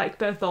really like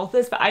both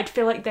authors, but I'd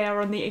feel like they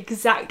are on the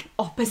exact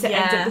opposite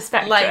ends of the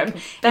spectrum. Like,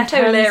 in Beth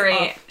terms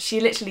O'Leary, of- she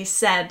literally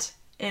said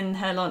in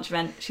her launch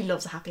event she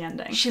loves a happy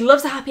ending. She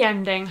loves a happy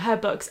ending. Her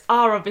books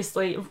are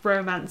obviously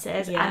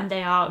romances, Yeah. and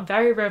they are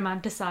very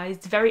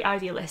romanticised, very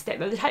idealistic.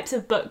 They're the types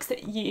of books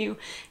that you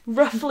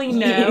roughly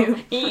know.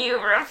 You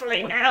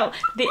roughly know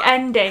the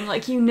ending.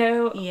 Like, you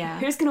know Yeah.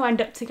 who's going to end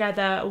up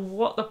together,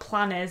 what the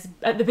plan is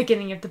at the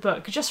beginning of the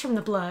book, just from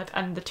the blurb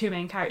and the two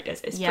main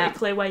characters. It's Yeah. pretty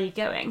clear where you're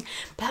going.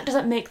 But that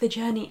doesn't make the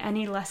journey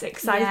any less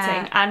exciting.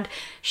 Yeah. And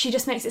she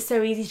just makes it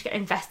so easy to get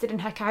invested in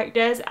her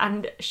characters.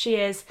 And she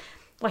is,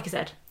 like I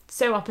said,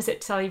 so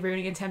opposite to Sally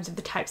Rooney in terms of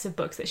the types of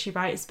books that she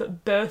writes,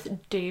 but both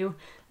do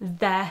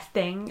their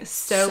thing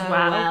so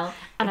well.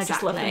 And I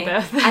just love them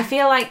both. I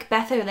feel like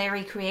Beth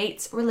O'Leary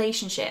creates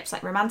relationships,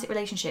 like romantic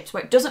relationships,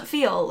 where it doesn't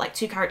feel like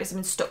two characters have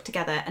been stuck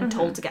together and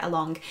told to get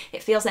along.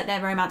 It feels like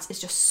their romance is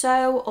just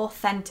so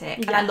authentic.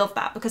 And I Yeah. love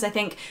that, because I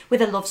think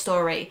with a love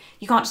story,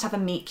 you can't just have a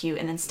meet cute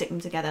and then stick them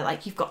together.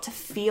 Like, you've got to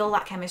feel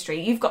that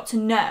chemistry. You've got to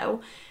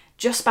know,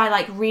 just by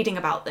like reading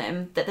about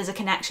them, that there's a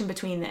connection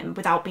between them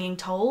without being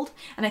told.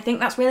 And I think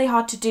that's really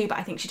hard to do, but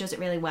I think she does it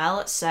really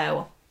well.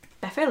 So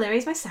Beth O'Leary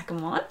is my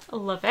second one.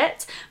 Love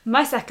it.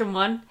 My second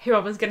one, who I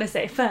was going to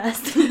say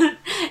first,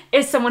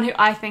 is someone who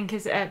I think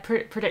is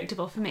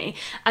predictable for me,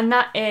 and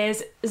that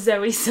is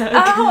Zoe Sugg.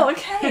 Oh,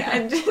 okay.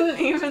 I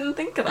didn't even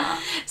think of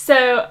that.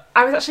 So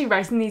I was actually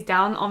writing these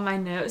down on my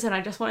notes, and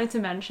I just wanted to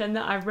mention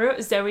that I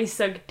wrote Zoe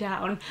Sugg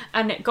down,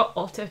 and it got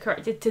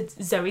auto-corrected to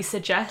Zoe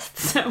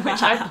Suggests,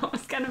 which I thought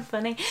was kind of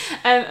funny.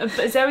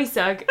 But Zoe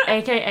Sugg,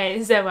 aka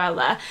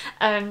Zoella,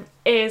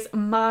 is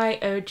my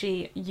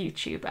OG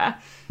YouTuber.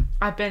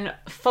 I've been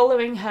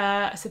following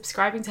her,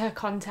 subscribing to her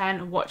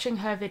content, watching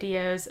her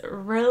videos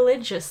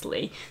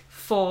religiously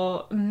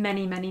for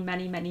many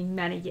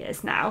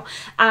years now.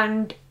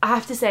 And I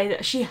have to say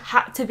that she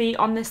had to be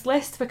on this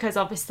list, because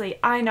obviously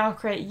I now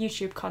create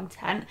YouTube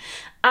content,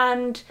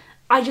 and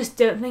I just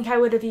don't think I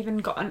would have even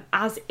gotten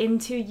as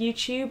into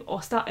YouTube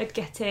or started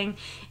getting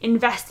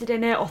invested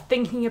in it or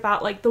thinking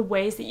about like the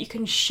ways that you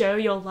can show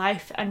your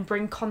life and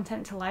bring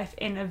content to life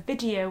in a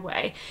video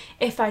way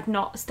if I'd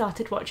not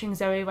started watching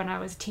Zoe when I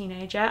was a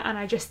teenager. And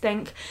I just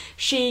think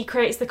she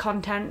creates the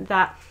content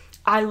that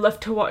I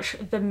love to watch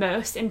the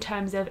most, in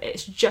terms of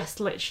it's just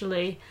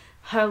literally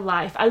her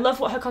life. I love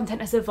what her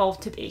content has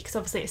evolved to be, because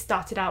obviously it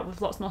started out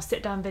with lots more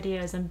sit down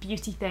videos and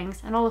beauty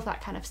things and all of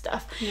that kind of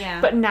stuff.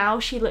 Yeah. But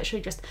now she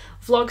literally just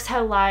vlogs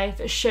her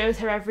life, shows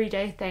her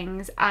everyday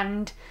things,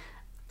 and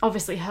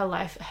obviously her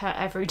life, her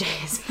everyday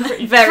is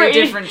pretty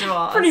different to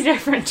ours. Pretty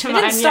different to It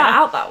mine. didn't start yeah.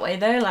 out that way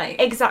though.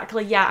 Like,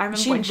 Exactly. Yeah, I remember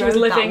she when she was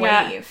rode living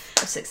that at. wave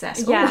of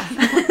success. Yeah.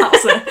 Ooh,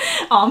 that's an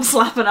arm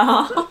slap and a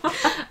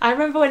half. I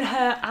remember when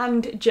her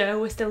and Joe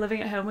were still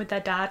living at home with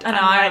their dad. I know,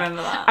 and, I like,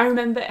 remember that. I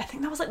remember, I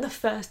think that was like the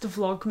first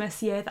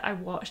Vlogmas year that I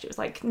watched. It was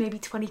like maybe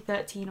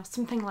 2013 or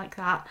something like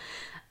that.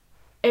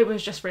 it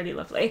was just really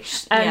lovely.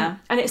 Yeah.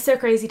 And it's so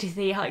crazy to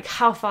see like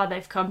how far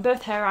they've come,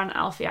 both her and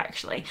Alfie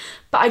actually.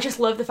 But I just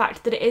love the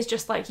fact that it is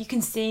just like you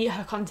can see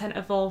her content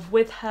evolve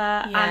with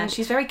her. Yeah, and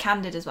she's very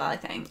candid as well, I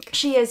think.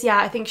 she is, yeah.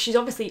 I think she's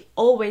obviously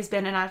always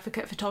been an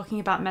advocate for talking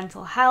about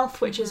mental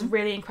health, which is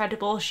really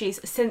incredible. She's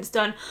since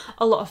done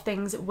a lot of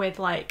things with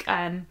like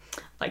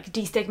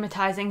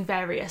destigmatizing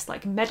various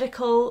like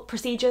medical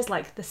procedures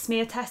like the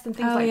smear test and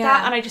things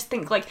that. And I just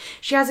think like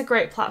she has a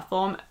great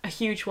platform, a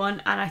huge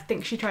one, and I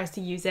think she tries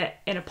to use it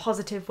in a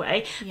positive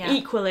way.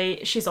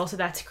 Equally, she's also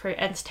there to create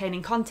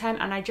entertaining content,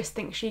 and I just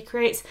think she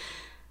creates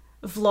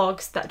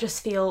vlogs that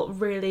just feel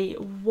really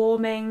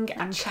warming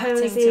and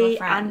cozy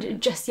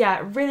and just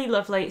really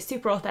lovely,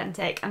 super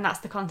authentic, and that's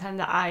the content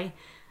that I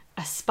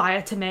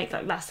aspire to make.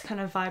 Like that's the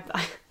kind of vibe that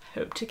I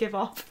hope to give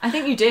off. I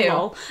think you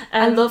do.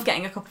 I love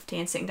getting a cup of tea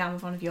and sitting down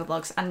with one of your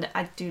vlogs, and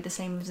I do the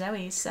same with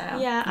Zoe's. So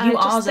yeah, you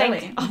are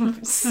Zoe.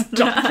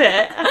 Stop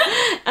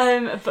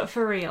it. But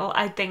for real,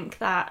 I think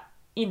that,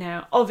 you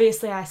know,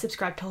 obviously I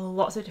subscribe to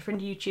lots of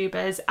different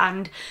YouTubers,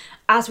 and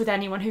as with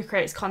anyone who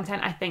creates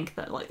content, I think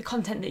that like the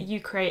content that you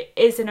create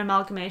is an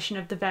amalgamation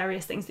of the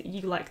various things that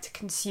you like to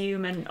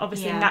consume, and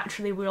obviously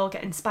naturally we all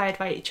get inspired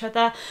by each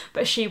other,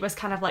 but she was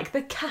kind of like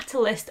the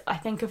catalyst, I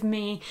think, of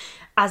me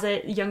as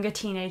a younger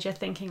teenager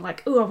thinking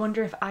like, oh, I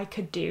wonder if I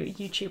could do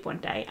YouTube one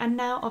day, and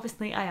now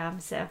obviously I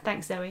am, so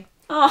thanks Zoe.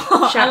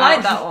 Oh, I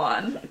like that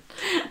one.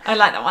 I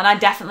like that one. I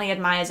definitely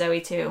admire Zoe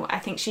too. I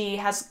think she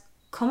has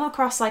come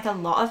across like a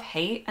lot of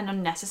hate and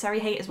unnecessary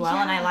hate as well,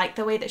 and I like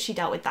the way that she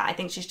dealt with that. I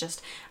think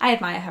I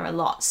admire her a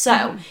lot.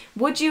 So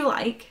would you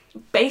like,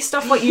 based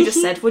off what you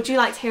just said, would you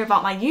like to hear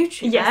about my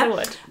YouTuber? Yes, I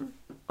would.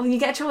 Oh, you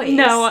get a choice.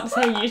 No, I want to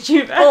say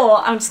YouTuber. Or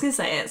I'm just gonna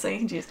say it so you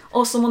can choose.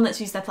 Or someone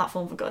that's used their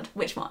platform for good.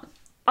 Which one?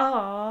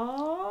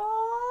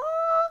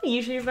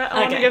 YouTuber. I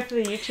want to go for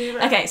the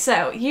YouTuber. Okay,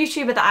 so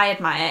YouTuber that I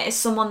admire is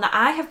someone that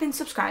I have been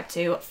subscribed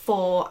to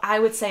for, I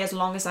would say, as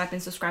long as I've been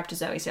subscribed to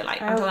Zoe. So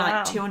like I'm talking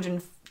like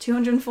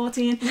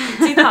 214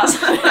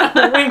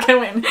 2000. We're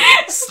going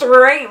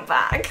straight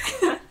back.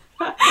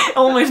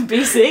 Almost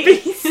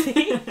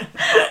BC.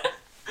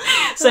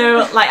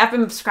 So like I've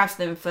been subscribed to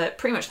them for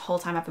pretty much the whole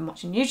time I've been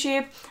watching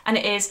YouTube, and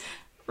it is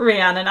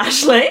Rianne and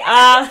Ashley.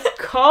 Of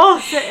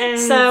course it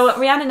is. So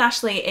Rianne and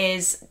Ashley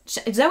is,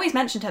 Zoe's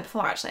mentioned her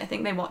before actually, I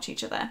think they watch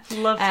each other.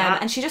 Love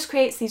that. And she just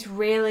creates these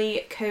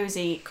really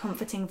cozy,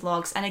 comforting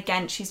vlogs, and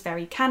again she's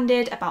very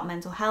candid about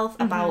mental health,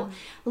 about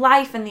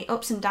life and the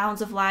ups and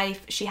downs of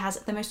life. She has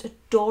the most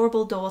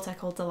adorable daughter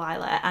called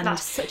Delilah, and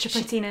that's such a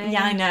pretty name.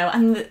 Yeah, I know,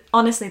 and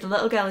honestly the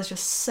little girl is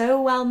just so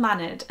well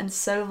mannered and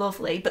so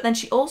lovely, but then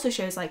she also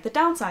shows like the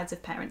downsides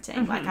of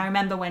parenting. Like I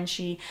remember when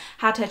she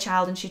had her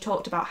child and she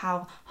talked about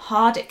how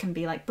hard it can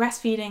be, like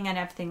breastfeeding and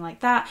everything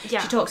like that. She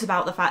talks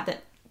about the fact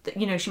that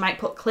you know, she might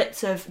put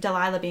clips of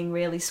Delilah being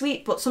really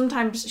sweet, but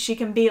sometimes she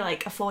can be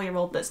like a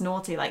 4-year-old that's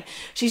naughty. Like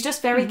she's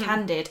just very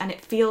candid, and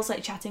it feels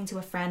like chatting to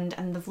a friend,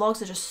 and the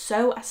vlogs are just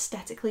so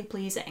aesthetically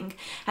pleasing,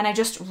 and I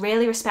just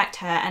really respect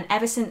her. And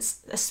ever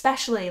since,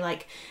 especially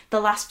like the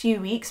last few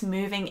weeks,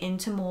 moving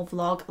into more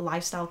vlog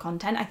lifestyle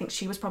content, I think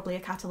she was probably a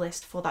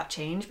catalyst for that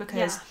change,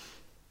 because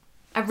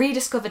I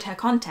rediscovered her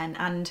content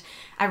and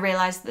I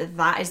realised that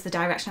that is the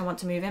direction I want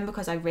to move in,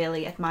 because I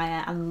really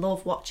admire and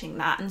love watching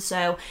that. And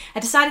so I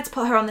decided to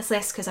put her on this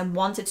list because I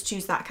wanted to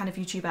choose that kind of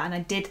YouTuber. And I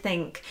did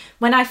think,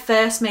 when I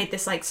first made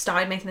this, like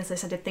started making this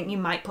list, I did think you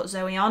might put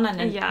Zoe on,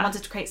 and I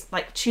wanted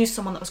to choose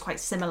someone that was quite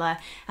similar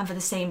and for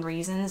the same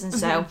reasons. And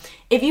so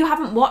if you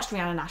haven't watched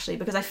Rianne and Ashley,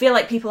 because I feel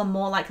like people are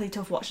more likely to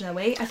have watched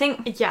Zoe, I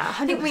think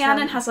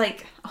Rianne has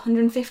like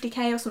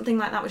 150k or something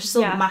like that, which is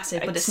still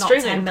massive, but it's not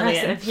 10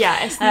 million. Impressive.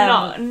 Yeah, it's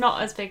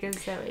not as big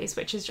as Zoe's,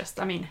 which is just,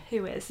 I mean,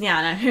 who is? Yeah,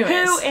 I know,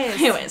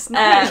 who is?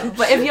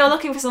 But if you're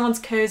looking for someone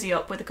to cozy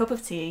up with a cup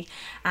of tea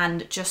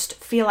and just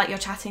feel like you're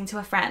chatting to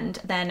a friend,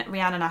 then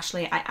Rianne and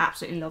Ashley, I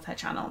absolutely love her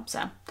channel.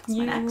 So that's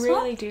my next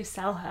really one. do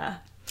sell her.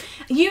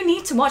 You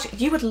need to watch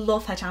it. You would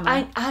love her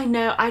channel. I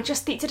know. I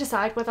just need to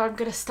decide whether I'm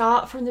going to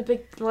start from the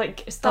big, like,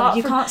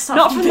 you can't start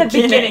not from the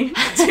beginning.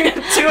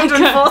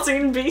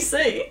 214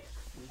 BC.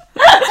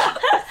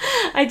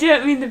 I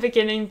don't mean the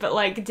beginning, but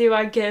like, do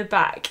I go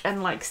back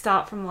and like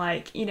start from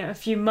like, you know, a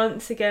few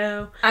months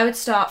ago? I would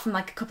start from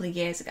like a couple of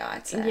years ago,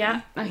 I'd say.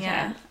 Yeah. Okay.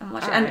 Yeah. And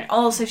watch it. And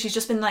also, she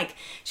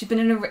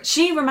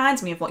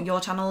reminds me of what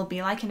your channel will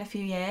be like in a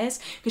few years,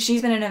 because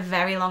she's been in a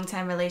very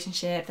long-term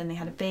relationship. Then they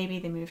had a baby.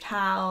 They moved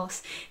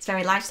house. It's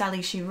very lifestyle-y.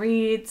 She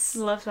reads.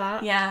 Love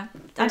that. Yeah.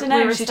 I don't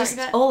know. She just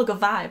all the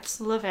good vibes.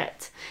 Love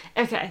it.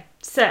 Okay.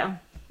 So.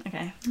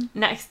 Okay.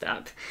 Next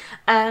up.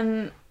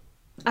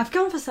 I've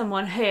gone for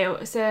someone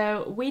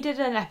so we did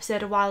an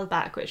episode a while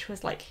back which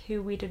was like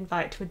who we'd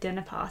invite to a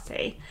dinner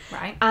party.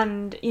 Right.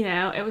 And, you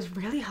know, it was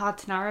really hard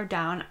to narrow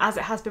down, as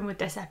it has been with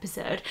this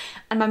episode.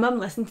 And my mum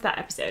listened to that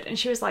episode and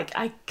she was like,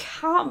 I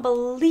can't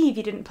believe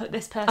you didn't put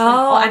this person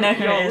on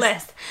your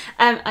list.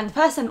 And the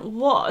person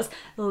was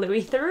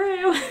Louis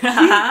Theroux.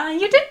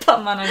 You did put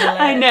him on your list.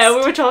 I know,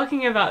 we were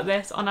talking about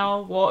this on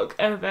our walk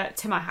over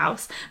to my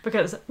house,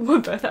 because we're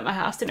both at my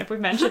house, don't know if we've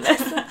mentioned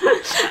this.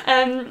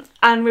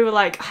 And we were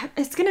like,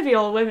 is it's going to be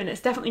all women. It's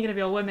definitely going to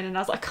be all women. And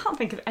I was like, I can't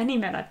think of any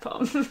men I'd put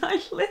on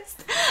my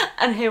list.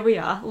 And here we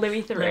are,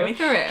 Louis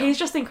Theroux. He's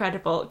just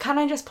incredible. Can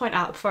I just point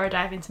out, before I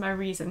dive into my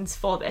reasons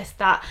for this,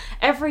 that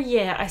every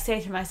year I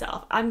say to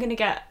myself, I'm going to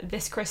get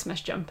this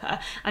Christmas jumper.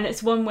 And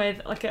it's one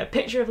with like a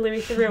picture of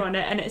Louis Theroux on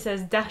it. And it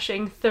says,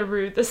 dashing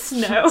through the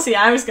snow. See,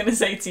 I was going to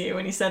say to you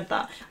when you said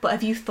that, but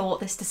have you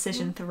thought this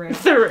decision through?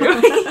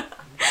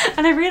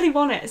 And I really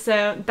want it,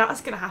 so that's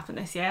going to happen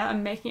this year.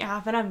 I'm making it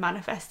happen, I'm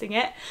manifesting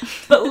it.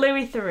 But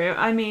Louis Theroux,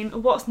 I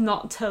mean, what's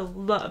not to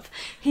love?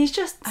 He's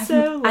just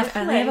so lovely. I've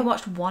only ever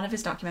watched one of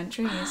his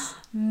documentaries.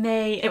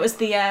 Mate. It was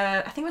the,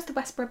 I think it was the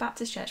Westboro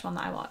Baptist Church one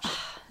that I watched.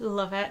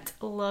 Love it.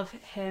 Love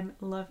him.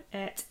 Love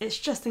it. It's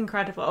just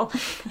incredible.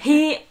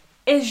 He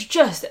is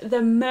just the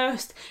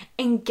most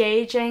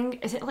engaging,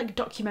 is it like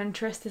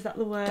documentarist, is that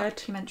the word?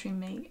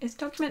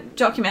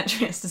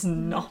 Documentarist is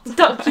not.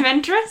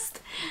 Documentarist?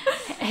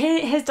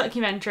 His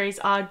documentaries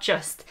are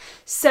just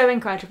so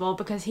incredible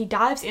because he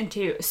dives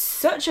into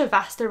such a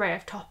vast array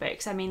of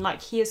topics. I mean,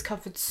 like, he has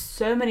covered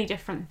so many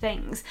different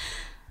things,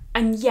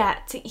 and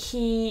yet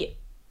he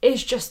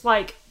is just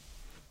like,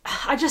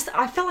 I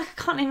feel like I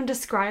can't even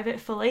describe it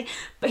fully,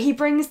 but he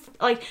brings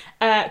like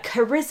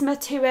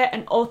charisma to it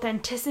and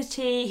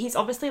authenticity. He's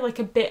obviously like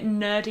a bit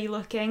nerdy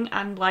looking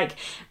and like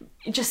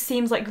it just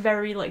seems like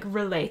very like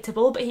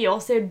relatable, but he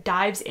also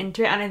dives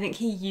into it, and I think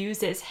he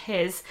uses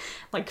his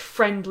like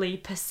friendly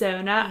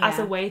persona as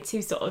a way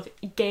to sort of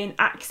gain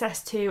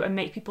access to and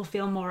make people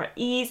feel more at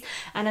ease.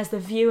 And as the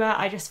viewer,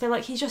 I just feel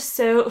like he's just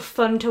so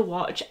fun to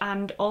watch.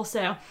 And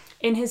also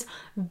in his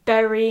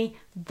very,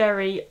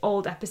 very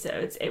old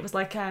episodes, it was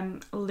like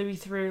Louis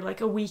Theroux,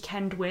 like a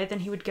weekend with,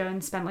 and he would go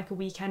and spend like a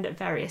weekend at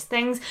various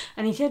things,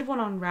 and he did one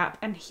on rap,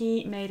 and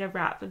he made a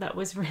rap that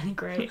was really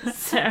great.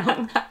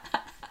 So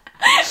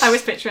I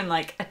was picturing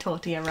like a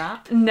tortilla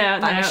rap. No,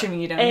 I'm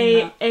assuming you don't mean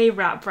that. A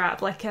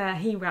rap, like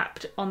he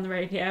rapped on the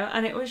radio,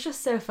 and it was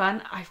just so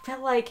fun. I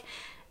feel like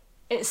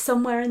it's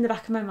somewhere in the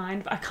back of my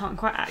mind, but I can't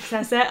quite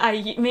access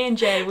it. Me and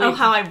Jay, oh,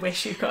 how I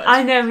wish you could.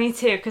 I know, me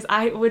too, because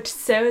I would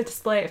so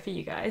display it for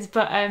you guys.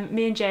 But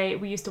me and Jay,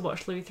 we used to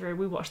watch Louis Theroux.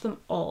 We watched them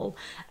all.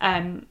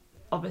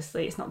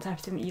 Obviously, it's not the type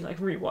of thing that you like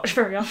rewatch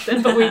very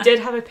often, but we did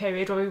have a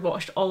period where we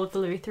watched all of the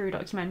Louis Theroux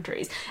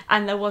documentaries,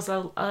 and there was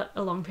a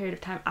long period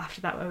of time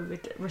after that where we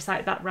would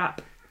recite that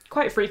rap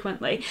quite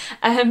frequently.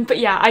 But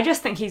yeah, I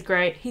just think he's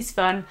great. He's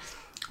fun.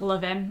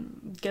 Love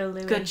him. Go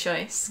Louis. Good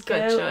choice. Go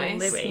Good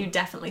choice. Louis. You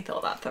definitely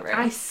thought that through.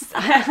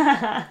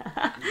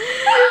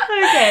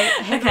 Okay,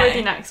 hit me with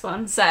your next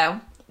one.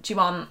 So, do you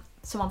want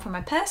someone from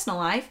my personal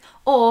life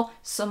or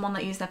someone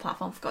that used their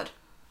platform for good?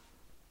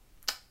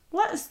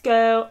 Let's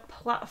go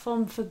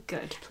platform for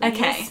good, please.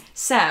 Okay,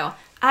 so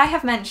I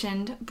have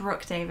mentioned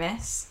Brooke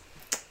Davis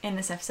in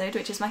this episode,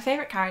 which is my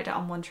favourite character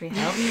on One Tree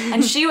Hill,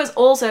 and she was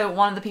also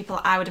one of the people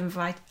I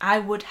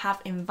would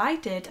have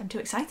invited. I'm too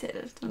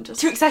excited. I'm just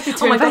too excited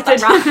to invite her.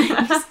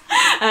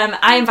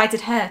 I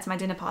invited her to my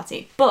dinner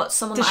party, but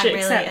someone that I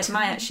really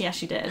admire.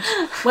 She did.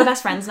 We're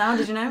best friends now.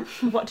 Did you know?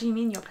 What do you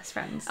mean you're best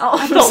friends? Oh,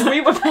 I thought we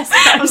were best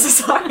friends. I'm so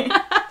sorry.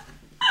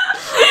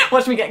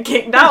 Watch me get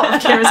kicked out of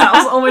Kira's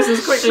house almost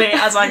as quickly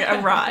as I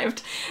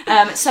arrived.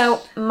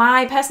 So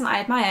my person that I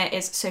admire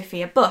is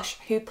Sophia Bush,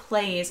 who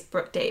plays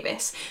Brooke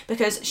Davis,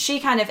 because she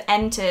kind of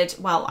entered,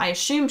 well, I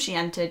assume she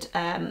entered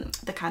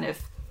the kind of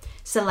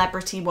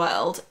celebrity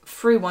world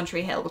through One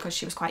Tree Hill because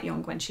she was quite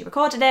young when she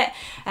recorded it,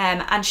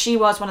 and she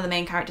was one of the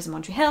main characters in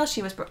One Tree Hill.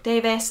 She was Brooke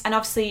Davis, and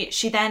obviously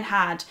she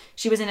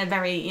was in a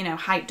very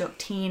hyped up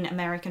teen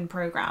American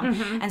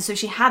program, and so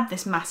she had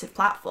this massive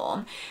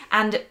platform,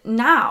 and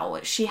now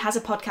she has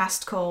a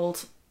podcast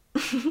called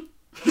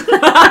I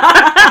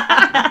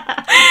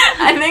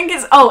think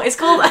it's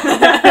called the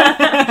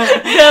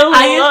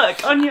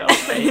look on your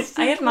face.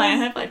 I admire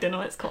her, but I don't know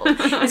what it's called.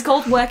 It's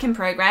called Work in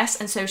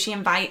Progress, and so she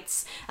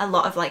invites a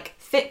lot of like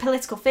fit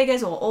political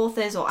figures or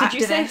authors or activists.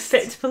 Did you say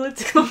fit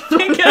political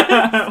figures?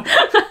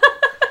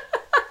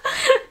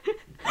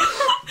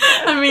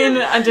 I mean,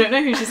 I don't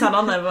know who she's had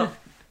on there, but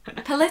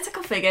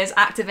political figures,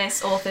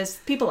 activists, authors,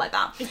 people like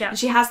that. Yeah. And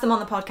she has them on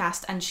the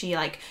podcast, and she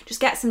like just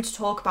gets them to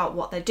talk about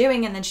what they're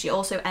doing, and then she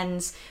also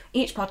ends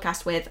each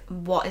podcast with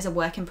what is a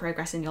work in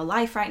progress in your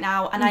life right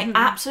now. And I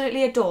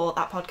absolutely adore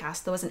that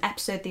podcast. There was an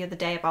episode the other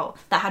day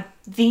that had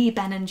the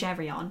Ben and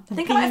Jerry on. I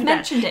think I might have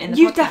mentioned it in the podcast.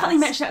 You definitely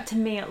mentioned that to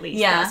me at least.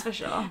 Yeah, that's for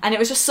sure. And it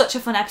was just such a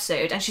fun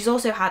episode. And she's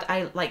also had,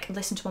 I like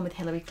listened to one with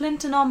Hillary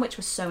Clinton on, which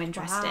was so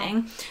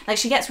interesting. Wow. Like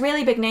she gets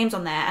really big names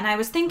on there, and I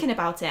was thinking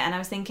about it, and I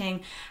was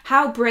thinking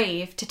how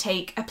brave to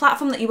take a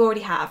platform that you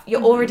already have.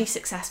 You're already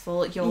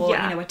successful. You're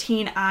a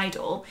teen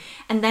idol,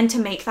 and then to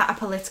make that a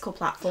political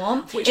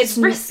platform, which is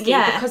risky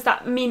because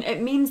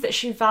it means that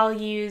she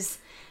values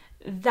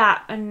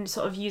that and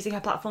sort of using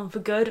her platform for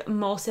good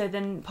more so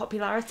than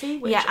popularity,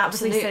 which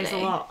absolutely says a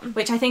lot.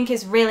 Which I think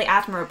is really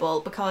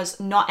admirable, because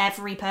not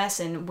every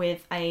person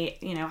with a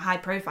high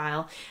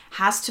profile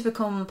has to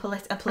become a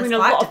political activist. A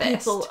lot of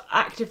people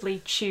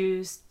actively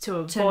choose to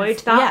avoid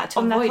that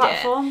on their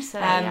platform.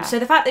 So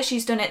the fact that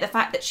she's done it, the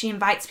fact that she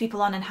invites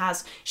people on, and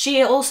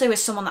she also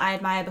is someone that I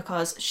admire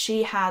because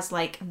she has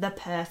like the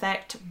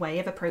perfect way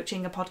of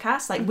approaching a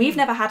podcast. Like we've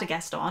never had a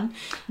guest on.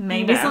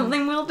 Maybe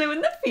something we'll do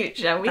in the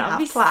future. We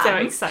have plans. So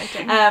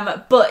exciting.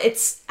 But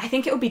I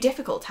think it would be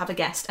difficult to have a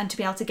guest and to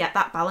be able to get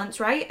that balance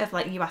right of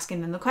like you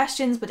asking them the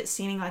questions, but it's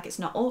seeming like it's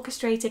not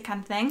orchestrated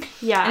kind of thing.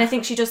 Yeah. And I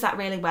think she does that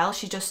really well.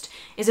 She just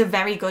is a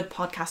very good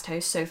podcast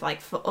host. So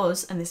for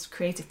us and this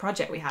creative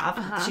project we have,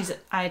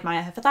 I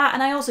admire her for that.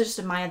 And I also just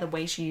admire the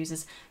way she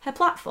uses her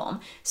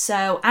platform.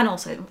 So, and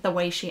also the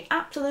way she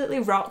absolutely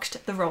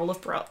rocked the role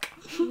of Brooke.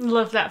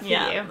 Love that for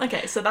you.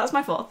 Okay, so that's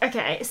my fourth.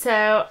 Okay,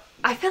 so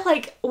I feel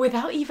like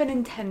without even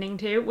intending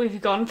to,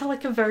 we've gone for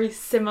like a very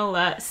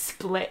similar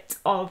split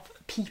of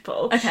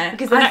people. Okay,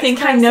 because I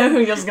think I know who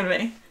yours is going to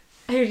be.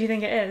 Who do you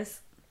think it is?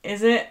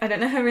 Is it? I don't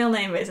know her real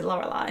name, but is it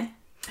Lorelai?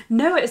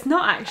 No, it's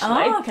not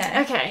actually. Oh,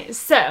 okay. Okay,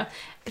 so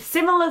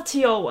similar to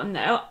your one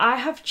though, I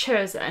have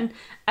chosen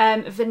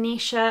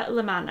Venetia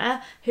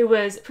Lamanna, who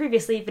was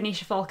previously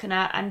Venetia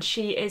Falconer, and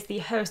she is the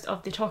host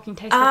of the Talking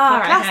Taste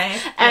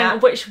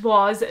podcast, which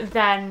was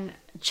then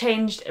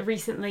changed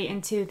recently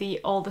into the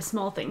All the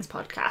Small Things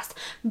podcast.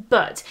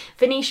 But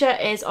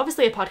Venetia is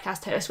obviously a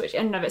podcast host, which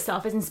in and of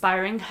itself is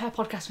inspiring. Her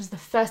podcast was the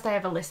first I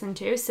ever listened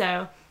to,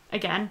 so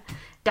again,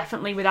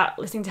 definitely without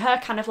listening to her,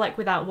 kind of like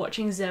without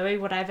watching Zoe,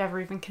 would I have ever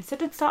even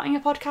considered starting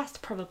a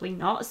podcast? Probably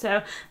not.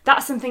 So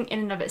that's something in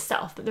and of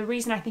itself. But the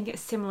reason I think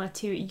it's similar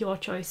to your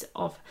choice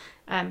of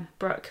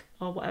Brooke,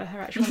 or whatever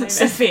her actual name is.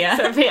 Sophia.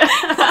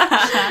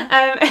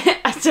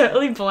 I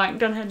totally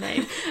blanked on her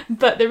name.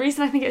 But the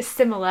reason I think it's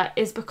similar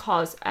is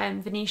because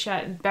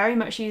Venetia very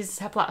much uses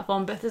her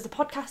platform both as a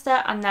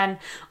podcaster and then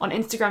on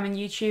Instagram and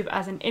YouTube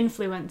as an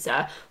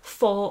influencer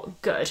for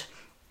good.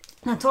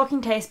 Now, Talking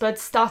Taste Buds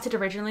started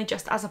originally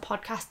just as a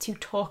podcast to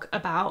talk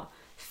about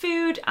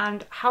food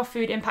and how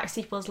food impacts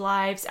people's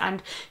lives,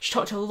 and she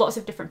talked to lots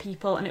of different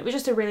people, and it was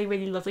just a really,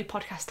 really lovely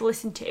podcast to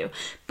listen to.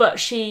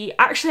 But she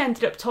actually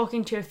ended up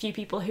talking to a few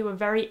people who were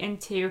very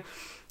into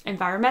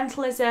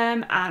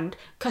environmentalism and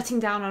cutting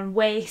down on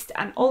waste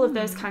and all of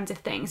those kinds of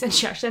things, and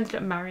she actually ended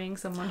up marrying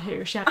someone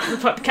who she had on the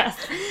podcast.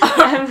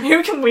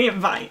 Who can we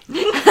invite?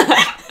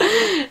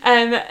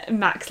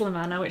 Max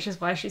Lamanna, which is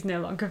why she's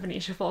no longer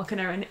Venetia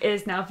Falconer and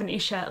is now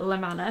Venetia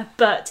Lamanna,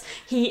 but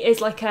he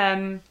is like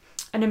an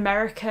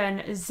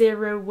American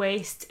zero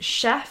waste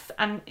chef,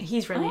 and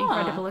he's really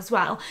incredible as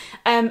well.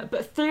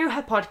 But through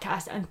her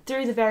podcast and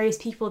through the various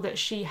people that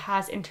she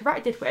has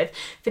interacted with,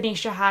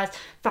 Venetia has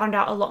found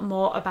out a lot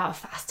more about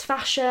fast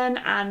fashion,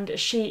 and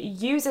she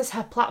uses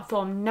her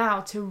platform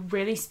now to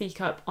really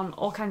speak up on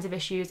all kinds of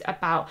issues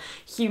about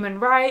human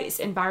rights,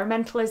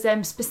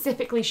 environmentalism.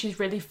 Specifically, she's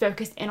really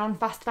focused in on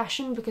fast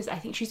fashion because I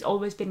think she's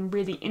always been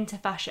really into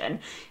fashion,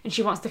 and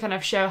she wants to kind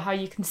of show how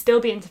you can still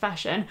be into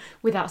fashion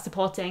without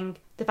supporting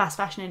the fast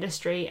fashion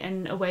industry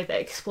in a way that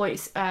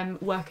exploits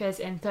workers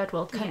in third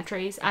world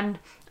countries. And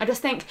I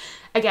just think,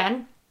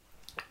 again,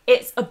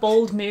 it's a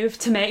bold move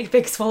to make.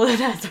 Big swallow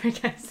there, sorry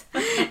guys.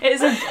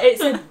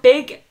 It's a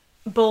big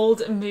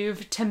bold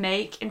move to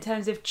make in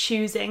terms of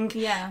choosing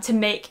to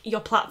make your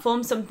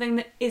platform something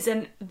that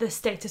isn't the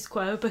status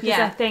quo, because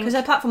I think because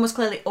her platform was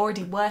clearly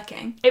already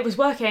working. It was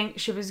working,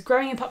 she was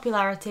growing in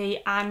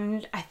popularity,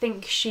 and I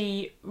think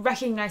she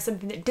recognised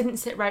something that didn't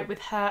sit right with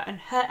her and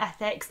her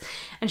ethics,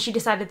 and she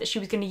decided that she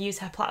was going to use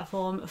her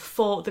platform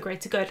for the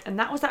greater good. And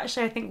that was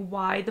actually, I think,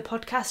 why the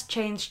podcast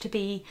changed to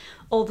be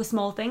All the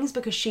Small Things,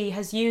 because she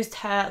has used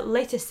her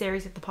latest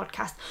series of the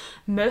podcast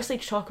mostly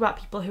to talk about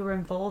people who were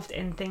involved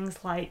in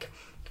things like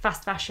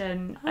fast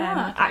fashion,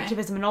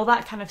 activism and all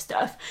that kind of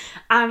stuff.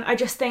 And I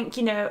just think,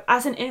 you know,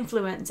 as an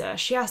influencer,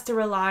 she has to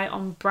rely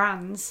on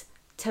brands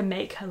to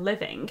make her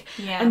living.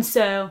 And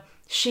so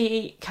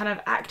she kind of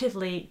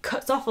actively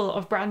cuts off a lot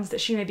of brands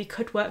that she maybe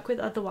could work with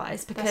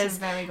otherwise because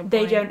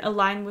they don't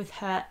align with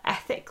her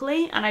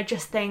ethically. And I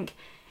just think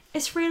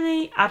it's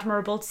really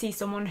admirable to see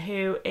someone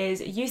who is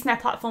using their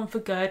platform for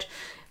good,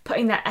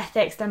 putting their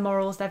ethics, their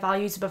morals, their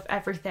values above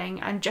everything.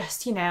 And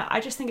just, you know, I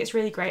just think it's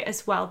really great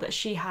as well that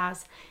she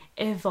has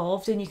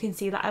evolved, and you can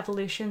see that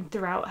evolution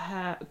throughout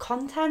her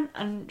content,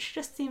 and she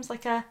just seems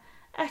like a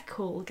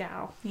cool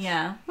gal.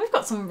 Yeah, we've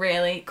got some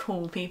really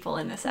cool people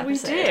in this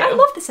episode. We do. I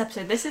love this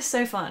episode. This is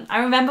so fun. I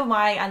remember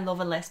why I love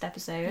a list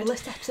episode.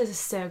 List episodes are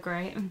so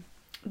great.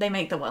 They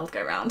make the world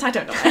go round. I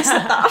don't know why I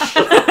said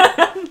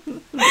that.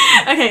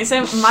 Okay,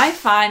 so my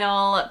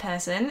final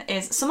person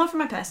is someone from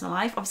my personal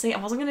life. Obviously, I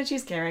wasn't going to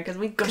choose Kira because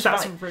we gush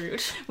about that's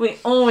rude. We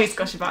always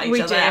gush about each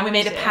other, and we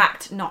made a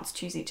pact not to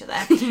choose each other.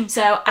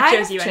 So I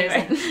chose you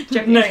anyway.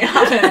 No, you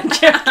haven't. I'm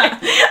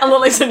joking. I'll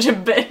look like such a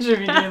bitch if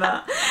you do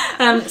that.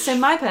 So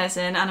my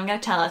person, and I'm going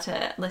to tell her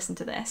to listen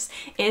to this,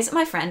 is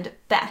my friend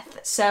Beth.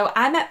 So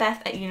I met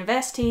Beth at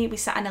university. We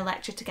sat in a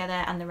lecture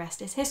together, and the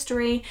rest is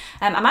history.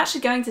 I'm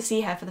actually going to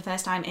see her for the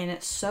first time in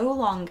so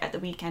long at the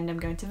weekend. I'm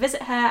going to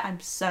visit her. I'm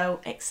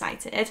so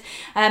excited.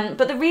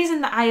 But the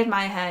reason that I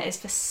admire her is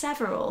for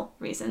several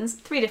reasons,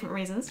 3 different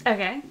reasons.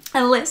 Okay.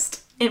 A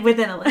list.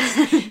 Within a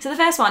list. So the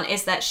first one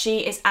is that she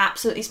is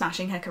absolutely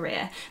smashing her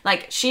career.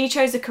 Like, she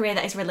chose a career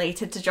that is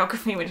related to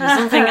geography, which is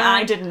something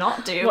I did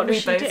not do. What does we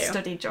she both do?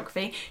 Studied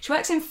geography. She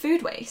works in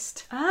food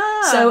waste.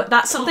 Ah, So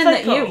that's something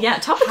that topical.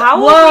 topical.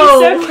 How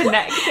Whoa. are we so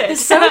connected?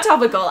 It's so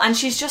topical, and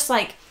she's just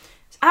like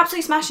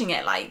absolutely smashing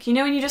it. Like, you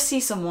know, when you just see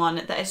someone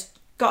that has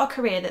got a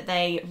career that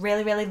they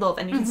really, really love,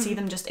 and you can see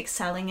them just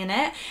excelling in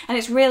it, and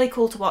it's really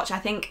cool to watch. I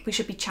think we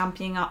should be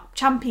championing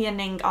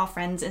our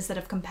friends instead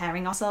of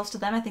comparing ourselves to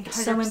them. I think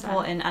it's so 100%.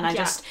 important, and I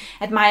just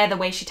admire the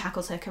way she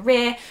tackles her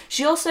career.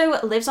 She also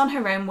lives on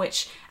her own,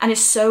 and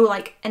is so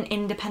like an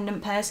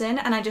independent person,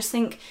 and I just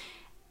think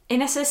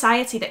in a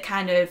society that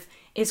kind of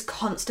is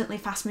constantly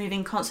fast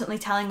moving, constantly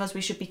telling us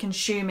we should be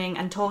consuming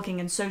and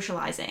talking and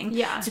socializing.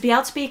 Yeah. To be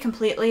able to be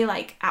completely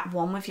like at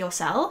one with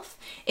yourself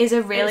is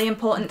a really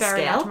important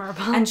very skill.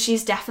 admirable. And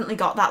she's definitely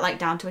got that like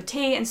down to a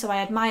T, and so I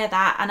admire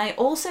that. And I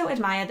also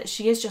admire that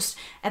she is just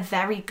a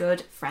very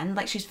good friend.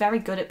 Like, she's very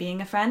good at being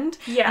a friend.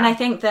 Yeah. And I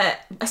think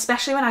that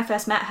especially when I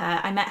first met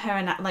her,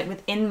 and like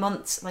within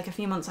months, like a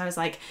few months, I was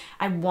like,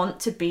 I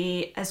want to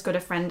be as good a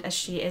friend as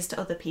she is to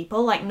other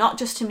people. Like, not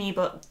just to me,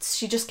 but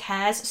she just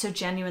cares so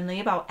genuinely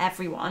about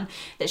everyone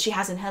that she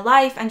has in her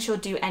life, and she'll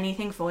do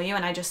anything for you.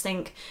 And I just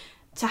think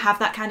to have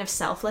that kind of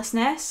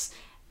selflessness,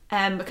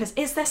 because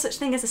is there such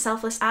thing as a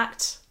selfless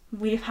act?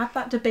 We've had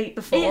that debate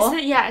before.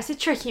 It's a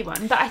tricky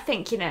one, but I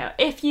think, you know,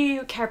 if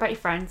you care about your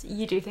friends,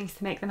 you do things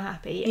to make them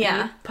happy, and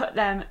you put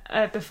them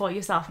before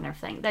yourself and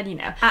everything, then, you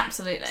know,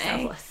 absolutely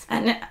selfless.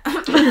 And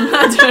I don't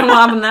know what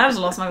happened there, I just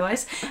lost my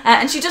voice.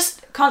 And she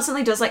just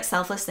constantly does like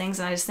selfless things,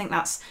 and I just think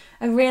that's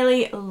a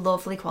really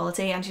lovely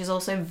quality. And she's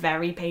also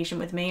very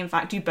patient with me. In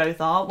fact, you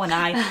both are when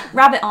I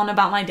rabbit on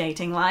about my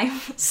dating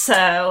life.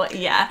 So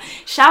yeah,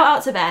 shout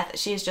out to Beth.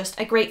 She is just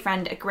a great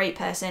friend, a great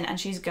person, and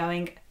she's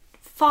going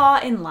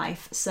far in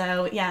life.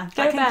 So yeah,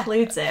 that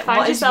concludes it.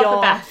 Find yourself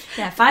a Beth.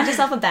 Yeah, find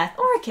yourself a Beth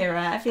or a Kira.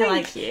 I feel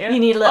Thank like you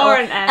need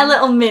a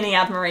little mini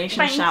admiration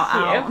Thank shout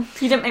you.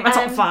 out. You didn't make my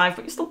top 5,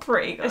 but you're still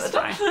pretty good. It's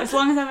fine. As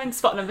long as I'm in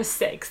spot number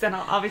 6, then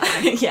I'll be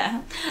fine.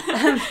 Yeah.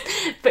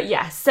 But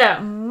yeah,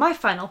 so my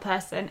final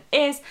person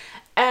is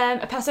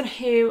a person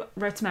who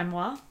wrote a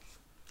memoir.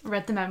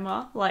 Read the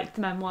memoir, liked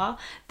the memoir.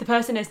 The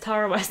person is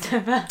Tara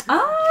Westover.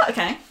 Oh,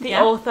 okay. The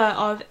author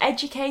of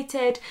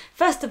Educated.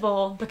 First of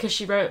all, because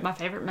she wrote my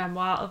favourite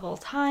memoir of all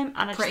time,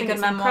 and I just think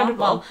it's incredible.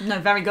 Well, no,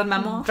 very good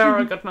memoir.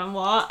 Very good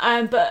memoir.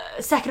 But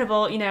second of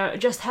all, you know,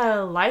 just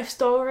her life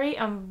story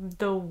and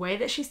the way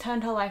that she's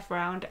turned her life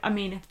around. I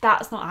mean, if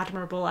that's not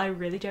admirable, I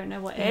really don't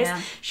know what is.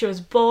 She was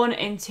born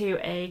into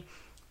a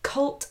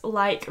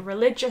cult-like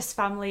religious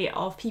family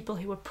of people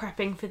who were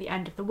prepping for the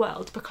end of the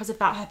world. Because of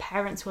that, her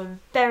parents were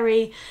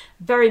very,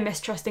 very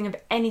mistrusting of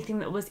anything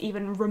that was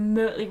even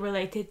remotely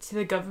related to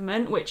the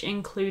government, which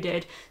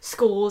included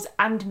schools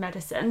and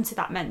medicine. So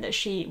that meant that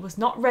she was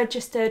not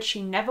registered,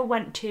 she never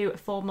went to a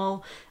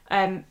formal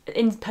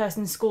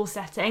in-person school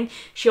setting.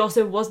 She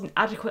also wasn't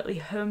adequately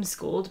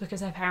homeschooled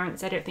because her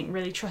parents, I don't think,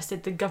 really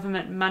trusted the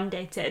government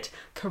mandated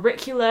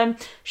curriculum.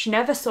 She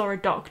never saw a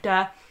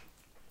doctor.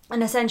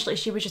 And essentially,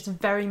 she was just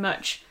very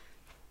much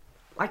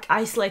like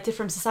isolated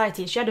from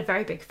society. She had a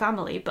very big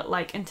family, but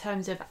like in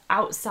terms of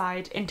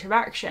outside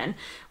interaction,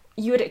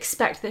 you would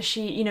expect that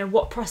she, you know,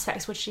 what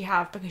prospects would she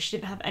have, because she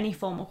didn't have any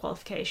formal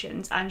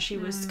qualifications, and she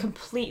was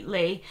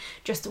completely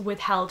just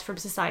withheld from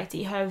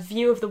society. Her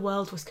view of the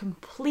world was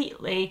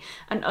completely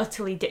and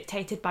utterly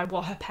dictated by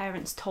what her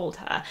parents told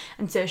her,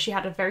 and so she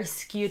had a very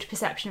skewed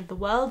perception of the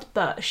world.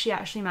 But she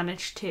actually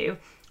managed to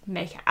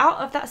make it out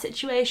of that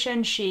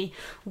situation. She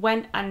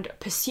went and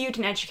pursued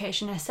an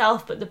education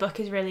herself, but the book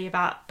is really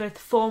about both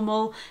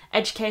formal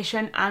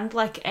education and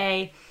like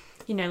a,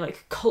 you know,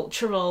 like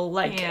cultural,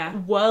 like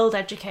world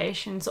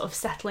education, sort of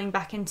settling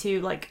back into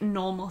like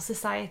normal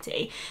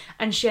society.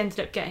 And she ended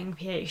up getting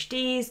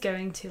PhDs,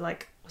 going to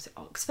like, was it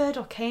Oxford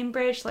or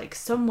Cambridge, like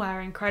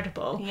somewhere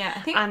incredible. Yeah, I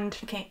think. And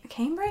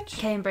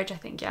Cambridge, I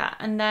think, yeah.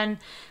 And then,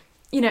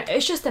 you know,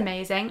 it's just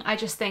amazing. I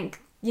just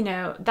think, you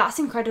know, that's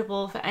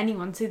incredible for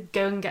anyone to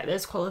go and get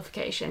those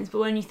qualifications.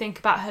 But when you think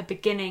about her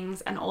beginnings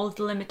and all of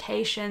the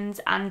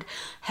limitations and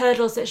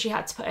hurdles that she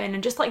had to put in,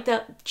 and just like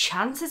the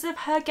chances of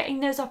her getting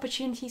those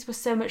opportunities were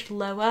so much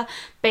lower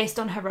based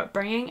on her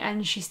upbringing,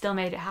 and she still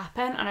made it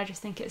happen. And I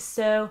just think it's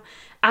so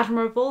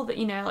admirable that,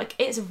 you know, like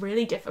it's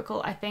really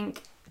difficult, I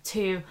think,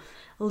 to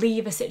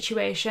leave a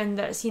situation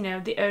that's, you know,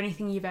 the only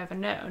thing you've ever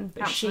known.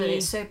 But absolutely,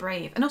 it's so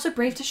brave. And also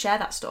brave to share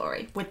that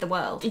story with the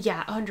world.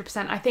 Yeah,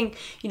 100%. I think,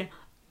 you know,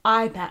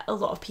 I bet a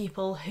lot of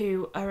people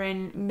who are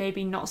in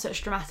maybe not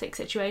such dramatic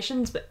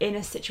situations, but in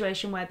a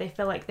situation where they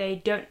feel like they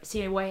don't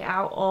see a way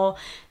out, or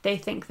they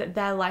think that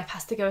their life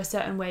has to go a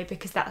certain way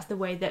because that's the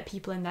way that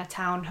people in their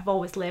town have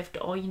always lived,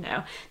 or, you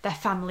know, their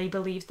family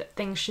believes that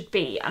things should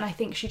be. And I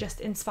think she just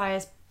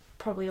inspires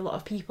probably a lot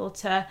of people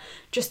to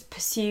just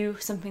pursue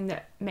something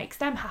that makes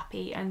them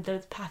happy and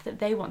the path that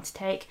they want to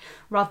take,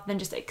 rather than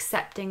just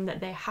accepting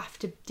that they have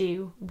to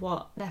do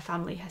what their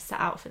family has set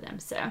out for them.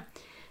 So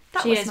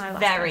that was my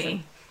last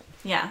person.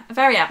 Yeah,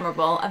 very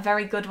admirable, a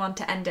very good one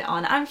to end it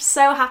on. I'm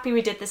so happy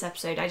we did this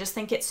episode. I just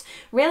think it's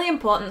really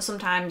important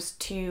sometimes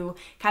to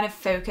kind of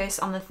focus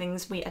on the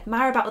things we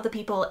admire about other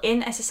people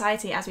in a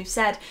society, as we've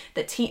said,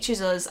 that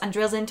teaches us and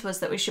drills into us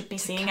that we should be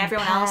seeing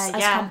everyone else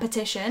as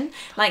competition.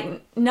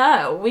 Like,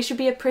 no, we should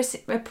be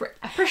appreciating.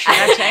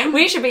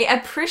 We should be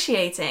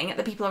appreciating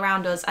the people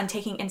around us and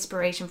taking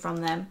inspiration from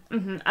them.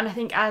 Mm-hmm. And I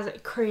think as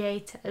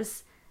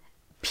creators,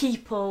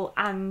 people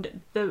and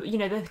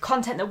the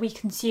content that we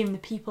consume, the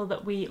people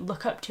that we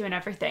look up to and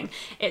everything,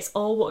 it's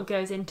all what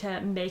goes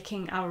into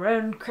making our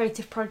own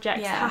creative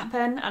projects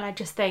happen. And I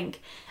just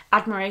think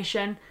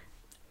admiration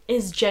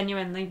is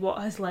genuinely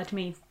what has led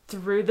me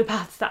through the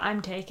paths that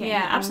I'm taking.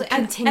 Yeah,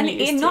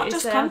 absolutely. And not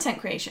just content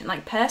creation,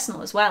 like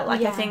personal as well.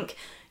 Like I think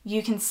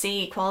you can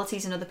see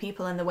qualities in other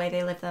people and the way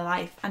they live their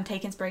life and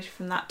take inspiration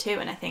from that too.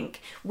 And I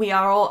think we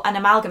are all an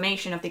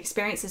amalgamation of the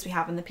experiences we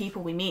have and the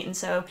people we meet. And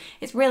so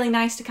it's really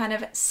nice to kind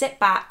of sit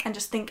back and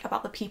just think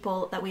about the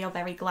people that we are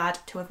very glad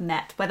to have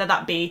met, whether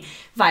that be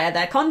via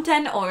their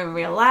content or in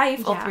real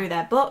life or through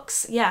their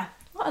books. Yeah,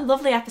 what a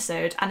lovely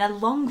episode, and a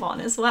long one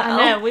as well.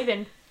 I know, we've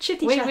been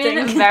chatting. We've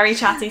been very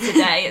chatty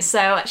today.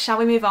 So shall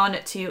we move on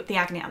to the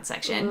agony aunt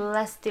section?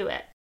 Let's do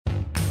it.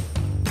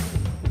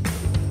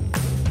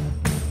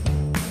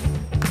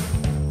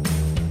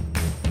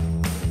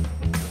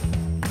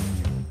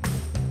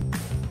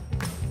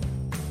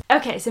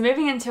 Okay, so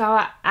moving into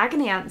our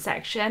agony aunt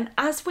section,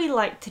 as we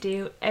like to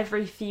do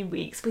every few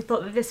weeks, we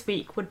thought that this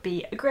week would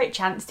be a great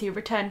chance to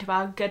return to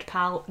our good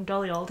pal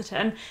Dolly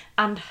Alderton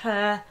and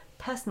her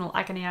personal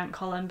agony aunt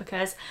column,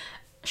 because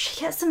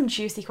she gets some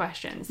juicy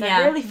questions.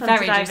 They're really fun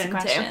to dive into.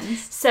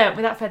 Questions. So,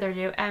 without further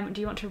ado,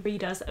 do you want to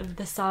read us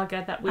the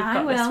saga that we've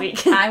got this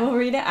week? I will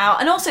read it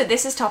out. And also,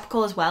 this is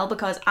topical as well,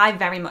 because I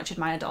very much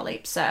admire Dolly,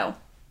 so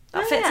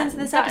that fits into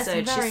this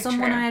episode. She's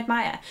someone I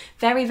admire.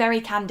 Very,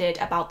 very candid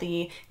about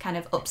the kind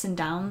of ups and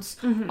downs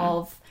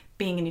of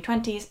being in your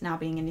 20s, now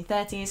being in your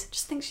 30s.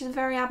 Just think she's a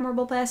very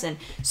admirable person.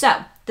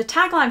 So, the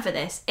tagline for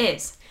this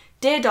is,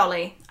 "Dear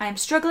Dolly, I am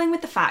struggling with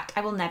the fact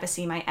I will never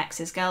see my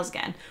ex's girls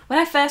again." When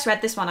I first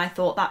read this one, I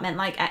thought that meant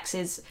like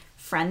ex's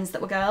friends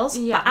that were girls,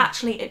 but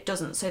actually it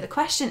doesn't. So the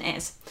question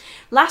is,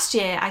 last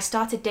year I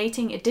started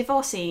dating a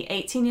divorcee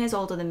 18 years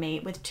older than me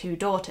with 2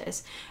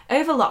 daughters.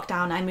 Over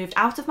lockdown I moved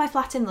out of my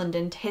flat in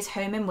London to his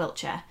home in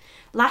Wiltshire.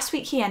 Last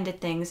week he ended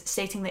things,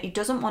 stating that he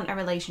doesn't want a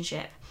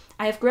relationship.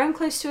 I have grown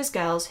close to his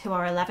girls, who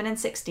are 11 and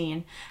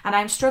 16, and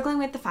I am struggling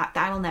with the fact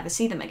that I will never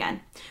see them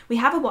again. We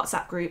have a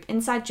WhatsApp group,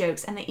 inside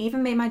jokes, and they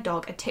even made my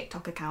dog a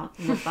TikTok account.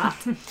 Love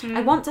that.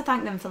 I want to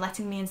thank them for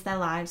letting me into their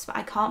lives, but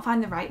I can't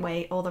find the right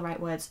way or the right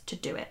words to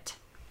do it.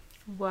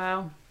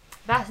 Wow,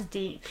 that's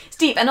deep. It's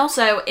deep, and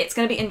also it's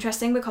going to be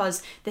interesting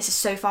because this is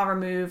so far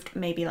removed,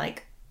 maybe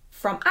like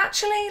from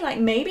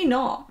maybe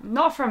not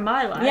from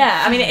my life.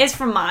 Yeah, I mean it is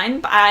from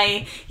mine, but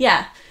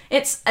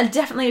it's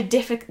definitely a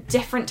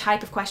different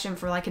type of question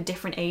for like a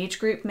different age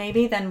group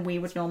maybe than we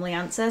would normally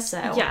answer.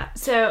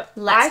 So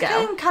I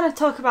can kind of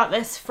talk about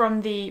this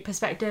from the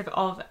perspective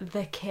of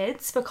the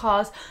kids,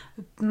 because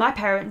my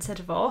parents are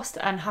divorced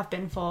and have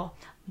been for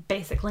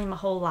basically my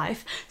whole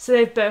life, so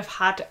they've both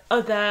had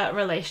other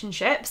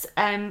relationships.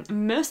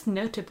 Most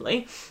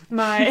notably,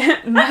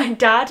 my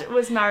dad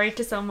was married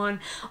to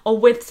someone, or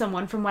with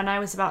someone, from when I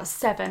was about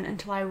 7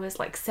 until I was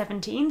like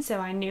 17, so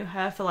I knew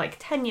her for like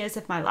 10 years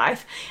of my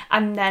life.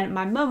 And then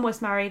my mum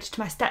was married to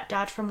my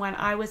stepdad from when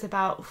I was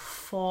about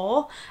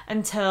 4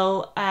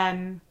 until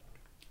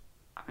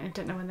I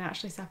don't know when they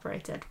actually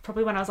separated,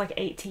 probably when I was like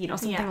 18 or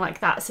something like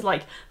that. So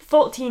like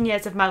 14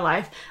 years of my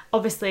life.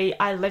 Obviously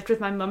I lived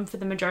with my mum for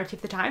the majority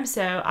of the time,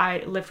 so I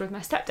lived with my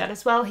stepdad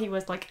as well. He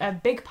was like a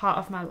big part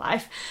of my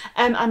life,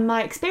 and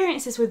my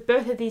experiences with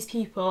both of these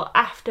people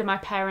after my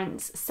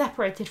parents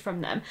separated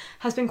from them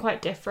has been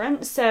quite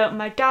different. So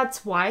my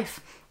dad's wife,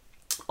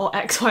 or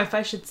ex-wife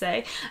I should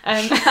say,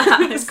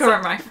 his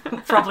current wife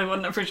probably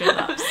wouldn't appreciate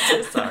that. I'm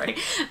so sorry.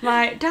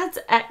 My dad's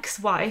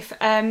ex-wife,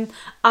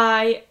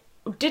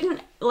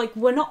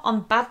 we're not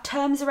on bad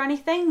terms or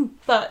anything,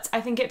 but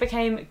I think it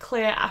became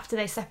clear after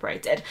they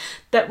separated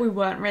that we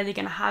weren't really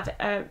going to have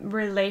a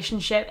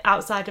relationship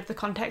outside of the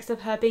context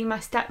of her being my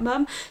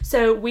stepmom.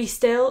 So we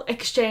still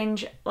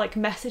exchange like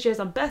messages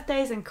on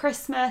birthdays and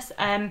Christmas,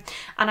 and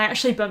I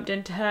actually bumped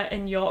into her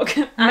in York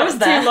not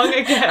too long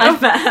ago. I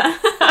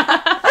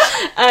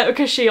bet.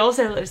 Because she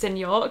also lives in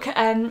York,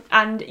 and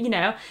you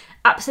know,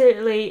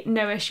 absolutely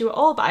no issue at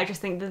all, but I just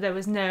think that there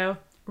was no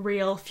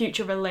real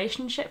future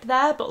relationship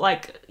there. But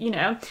like, you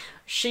know,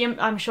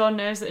 I'm sure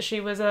knows that she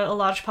was a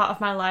large part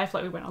of my life.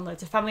 Like, we went on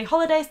loads of family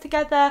holidays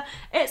together.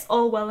 It's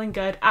all well and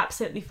good,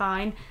 absolutely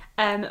fine.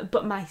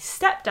 But my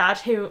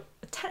stepdad, who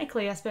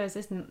technically I suppose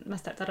isn't my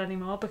stepdad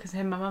anymore because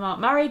him and my mum aren't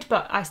married,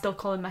 but I still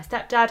call him my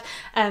stepdad,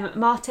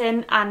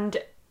 Martin, and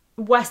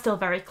we're still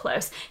very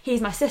close.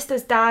 He's my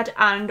sister's dad,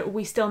 and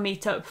we still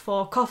meet up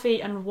for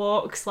coffee and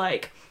walks,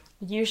 like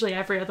usually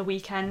every other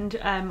weekend.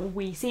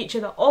 We see each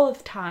other all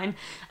the time,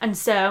 and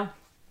so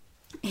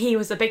he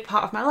was a big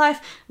part of my life.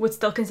 Would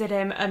still consider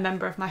him a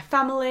member of my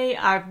family.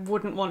 I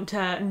wouldn't want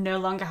to no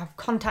longer have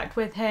contact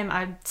with him.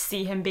 I'd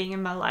see him being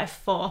in my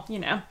life for, you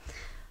know,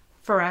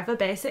 forever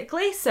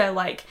basically. So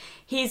like,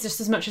 he's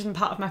just as much as a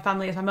part of my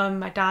family as my mum,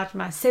 my dad,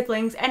 my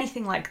siblings,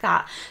 anything like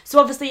that. So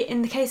obviously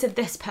in the case of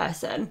this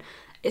person,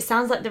 it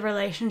sounds like the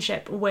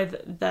relationship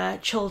with the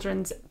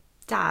children's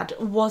dad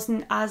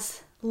wasn't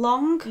as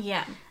long.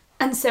 Yeah.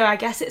 And so I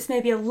guess it's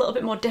maybe a little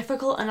bit more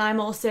difficult, and I'm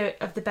also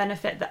of the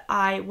benefit that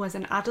I was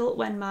an adult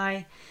when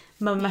my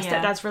mum and my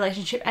stepdad's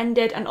relationship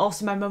ended, and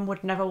also my mum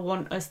would never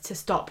want us to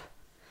stop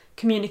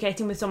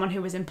communicating with someone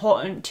who was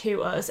important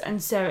to us,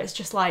 and so it's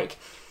just like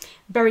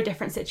very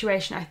different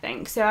situation, I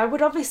think. So I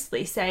would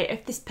obviously say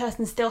if this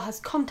person still has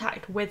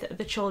contact with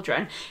the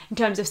children, in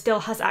terms of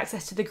still has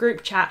access to the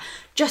group chat,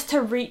 just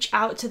to reach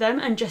out to them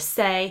and just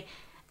say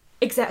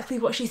exactly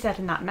what she said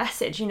in that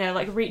message, you know,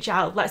 like reach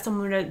out, let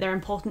someone know that they're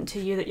important to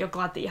you, that you're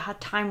glad that you had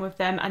time with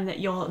them, and that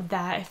you're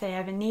there if they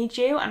ever need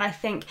you. And I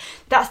think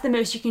that's the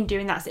most you can do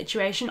in that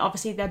situation.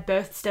 Obviously they're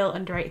both still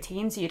under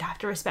 18, so you'd have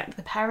to respect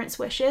the parents'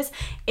 wishes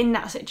in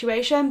that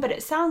situation, but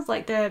it sounds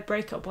like the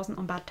breakup wasn't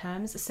on bad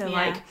terms, so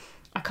like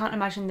I can't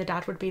imagine the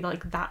dad would be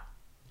like that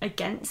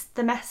against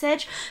the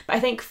message. But I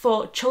think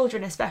for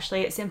children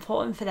especially, it's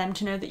important for them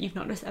to know that you've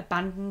not just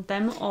abandoned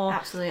them, or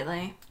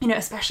absolutely, you know,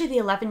 especially the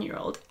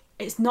 11-year-old.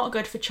 It's not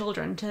good for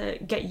children to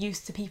get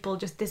used to people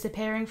just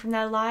disappearing from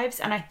their lives,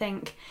 and I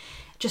think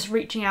just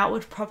reaching out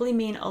would probably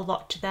mean a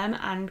lot to them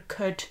and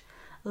could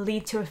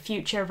lead to a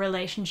future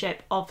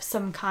relationship of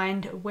some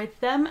kind with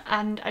them.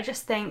 And I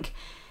just think,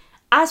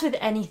 as with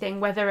anything,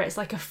 whether it's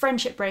like a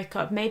friendship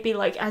breakup, maybe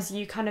like as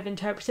you kind of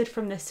interpreted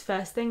from this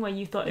first thing where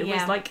you thought it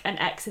was like an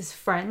ex's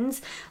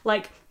friends,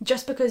 like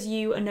just because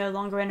you are no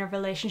longer in a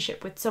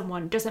relationship with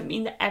someone doesn't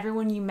mean that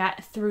everyone you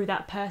met through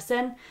that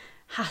person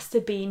has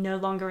to be no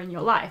longer in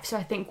your life. So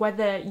I think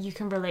whether you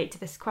can relate to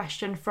this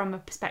question from a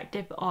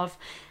perspective of,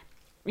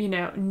 you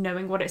know,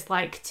 knowing what it's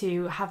like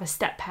to have a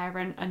step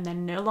parent and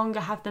then no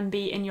longer have them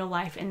be in your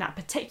life in that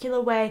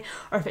particular way,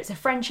 or if it's a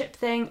friendship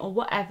thing or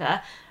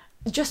whatever,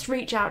 just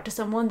reach out to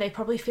someone. They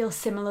probably feel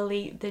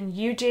similarly than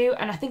you do,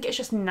 and I think it's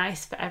just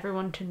nice for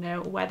everyone to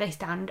know where they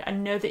stand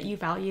and know that you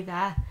value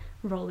their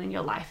role in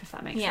your life, if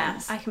that makes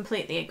sense. Yeah, I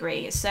completely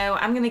agree. So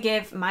I'm going to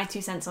give my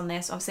 2 cents on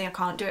this. Obviously I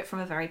can't do it from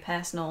a very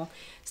personal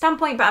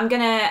standpoint, but I'm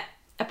going to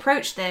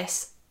approach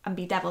this and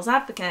be devil's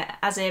advocate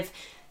as if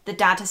the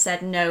dad has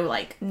said no,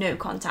 like no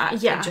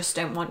contact. I just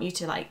don't want you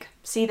to like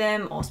see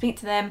them or speak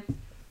to them.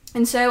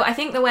 And so I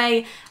think the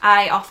way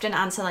I often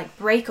answer like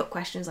breakup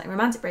questions, like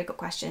romantic breakup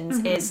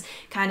questions, is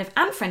kind of,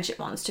 and friendship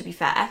ones, to be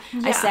fair.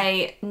 I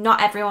say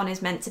not everyone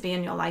is meant to be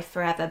in your life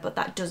forever, but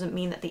that doesn't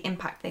mean that the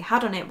impact they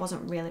had on it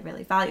wasn't really,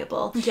 really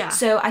valuable.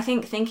 So I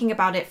think thinking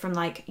about it from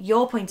like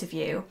your point of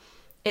view,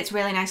 it's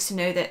really nice to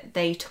know that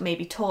they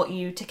maybe taught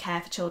you to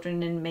care for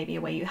children in maybe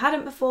a way you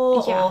hadn't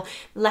before, or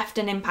left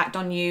an impact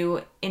on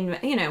you in,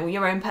 you know,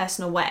 your own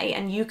personal way,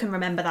 and you can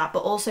remember that,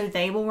 but also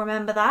they will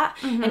remember that.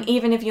 And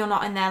even if you're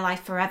not in their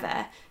life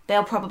forever,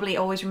 they'll probably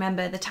always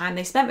remember the time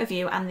they spent with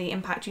you and the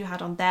impact you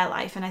had on their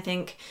life. And I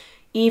think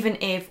even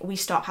if we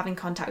stop having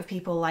contact with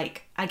people,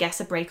 like, I guess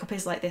a breakup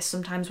is like this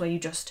sometimes, where you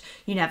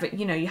never,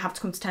 you know, you have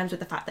to come to terms with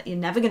the fact that you're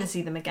never going to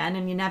see them again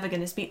and you're never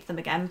going to speak to them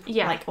again,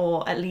 like,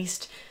 or at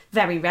least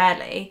very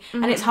rarely.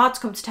 And it's hard to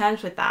come to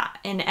terms with that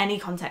in any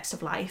context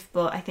of life,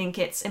 but I think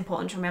it's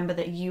important to remember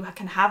that you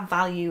can have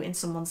value in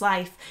someone's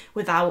life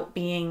without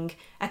being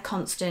a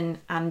constant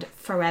and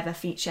forever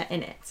feature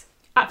in it.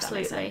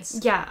 Absolutely.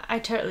 Yeah, I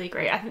totally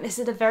agree. I think this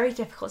is a very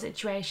difficult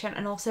situation,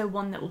 and also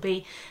one that will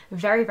be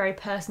very, very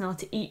personal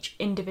to each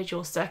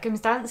individual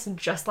circumstance.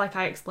 Just like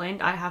I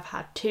explained, I have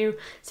had 2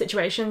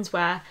 situations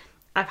where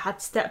I've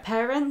had step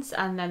parents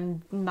and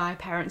then my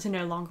parents are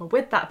no longer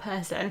with that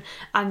person,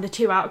 and the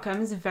 2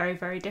 outcomes are very,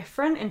 very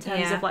different in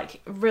terms of like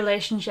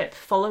relationship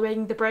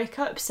following the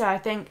breakup. So I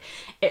think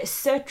it's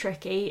so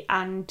tricky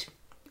and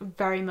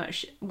very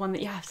much one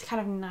that you have to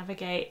kind of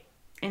navigate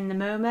in the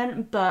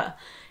moment. But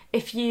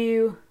if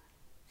you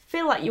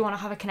feel like you want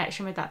to have a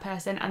connection with that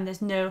person and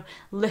there's no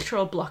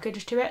literal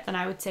blockage to it, then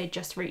I would say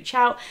just reach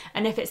out.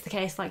 And if it's the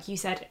case, like you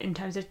said, in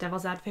terms of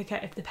devil's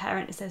advocate, if the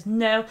parent says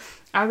no,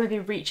 I would maybe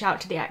reach out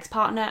to the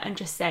ex-partner and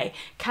just say,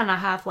 can I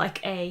have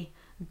like a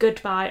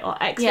goodbye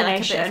or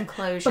explanation? Like a bit of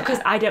closure. Because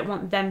I don't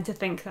want them to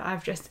think that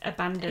I've just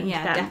abandoned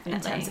them definitely.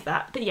 in terms of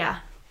that. But yeah,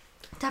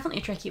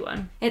 definitely a tricky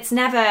one. It's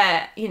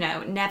never, you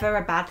know, never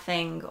a bad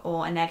thing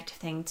or a negative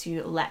thing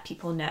to let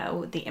people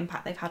know the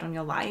impact they've had on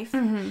your life,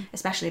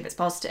 especially if it's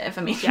positive.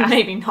 I mean,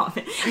 maybe not.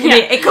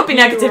 It could be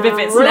negative if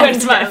it's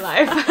ruined negative. my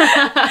life.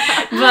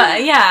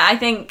 But yeah, I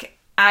think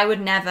I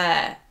would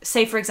never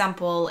say, for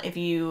example, if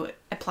you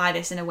apply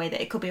this in a way that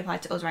it could be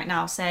applied to us right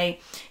now, say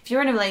if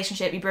you're in a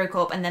relationship, you broke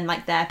up, and then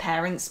like their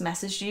parents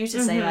messaged you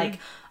to say like,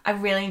 I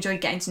really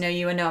enjoyed getting to know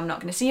you. I know I'm not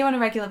going to see you on a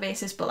regular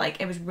basis, but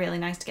like it was really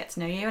nice to get to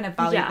know you and I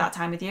valued that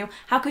time with you.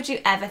 How could you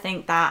ever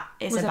think that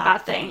is a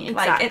bad thing? Exactly.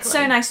 Like, it's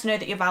so nice to know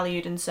that you're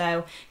valued. And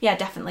so, yeah,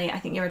 definitely, I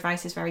think your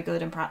advice is very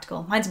good and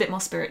practical. Mine's a bit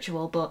more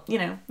spiritual, but, you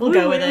know, we'll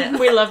go with it.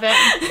 We love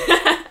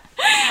it.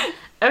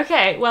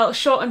 Okay, well,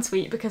 short and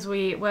sweet because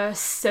we were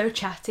so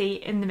chatty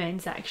in the main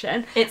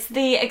section. It's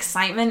the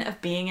excitement of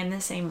being in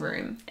the same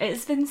room.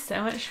 It's been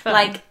so much fun.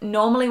 Like,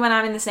 normally when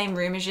I'm in the same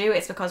room as you,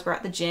 it's because we're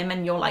at the gym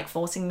and you're, like,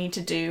 forcing me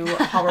to do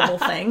horrible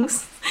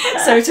things.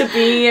 So to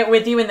be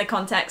with you in the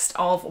context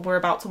of we're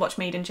about to watch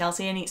Made in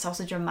Chelsea and eat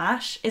sausage and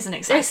mash is an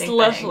exciting thing.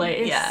 It's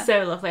lovely. It's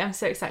so lovely. I'm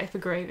so excited for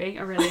gravy.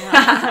 I really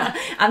am.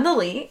 And the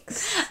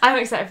leeks. I'm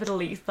excited for the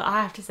leeks, but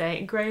I have to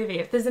say, gravy.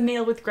 If there's a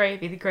meal with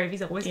gravy, the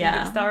gravy's always going to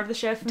be the star of the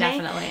show for me.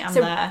 Definitely. I'm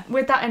so there.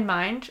 With that in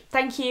mind,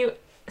 thank you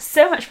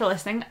so much for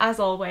listening, as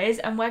always,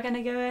 and we're going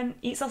to go and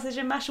eat sausage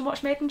and mash and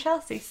watch Made in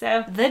Chelsea.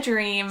 So the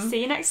dream.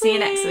 See you next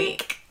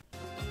week.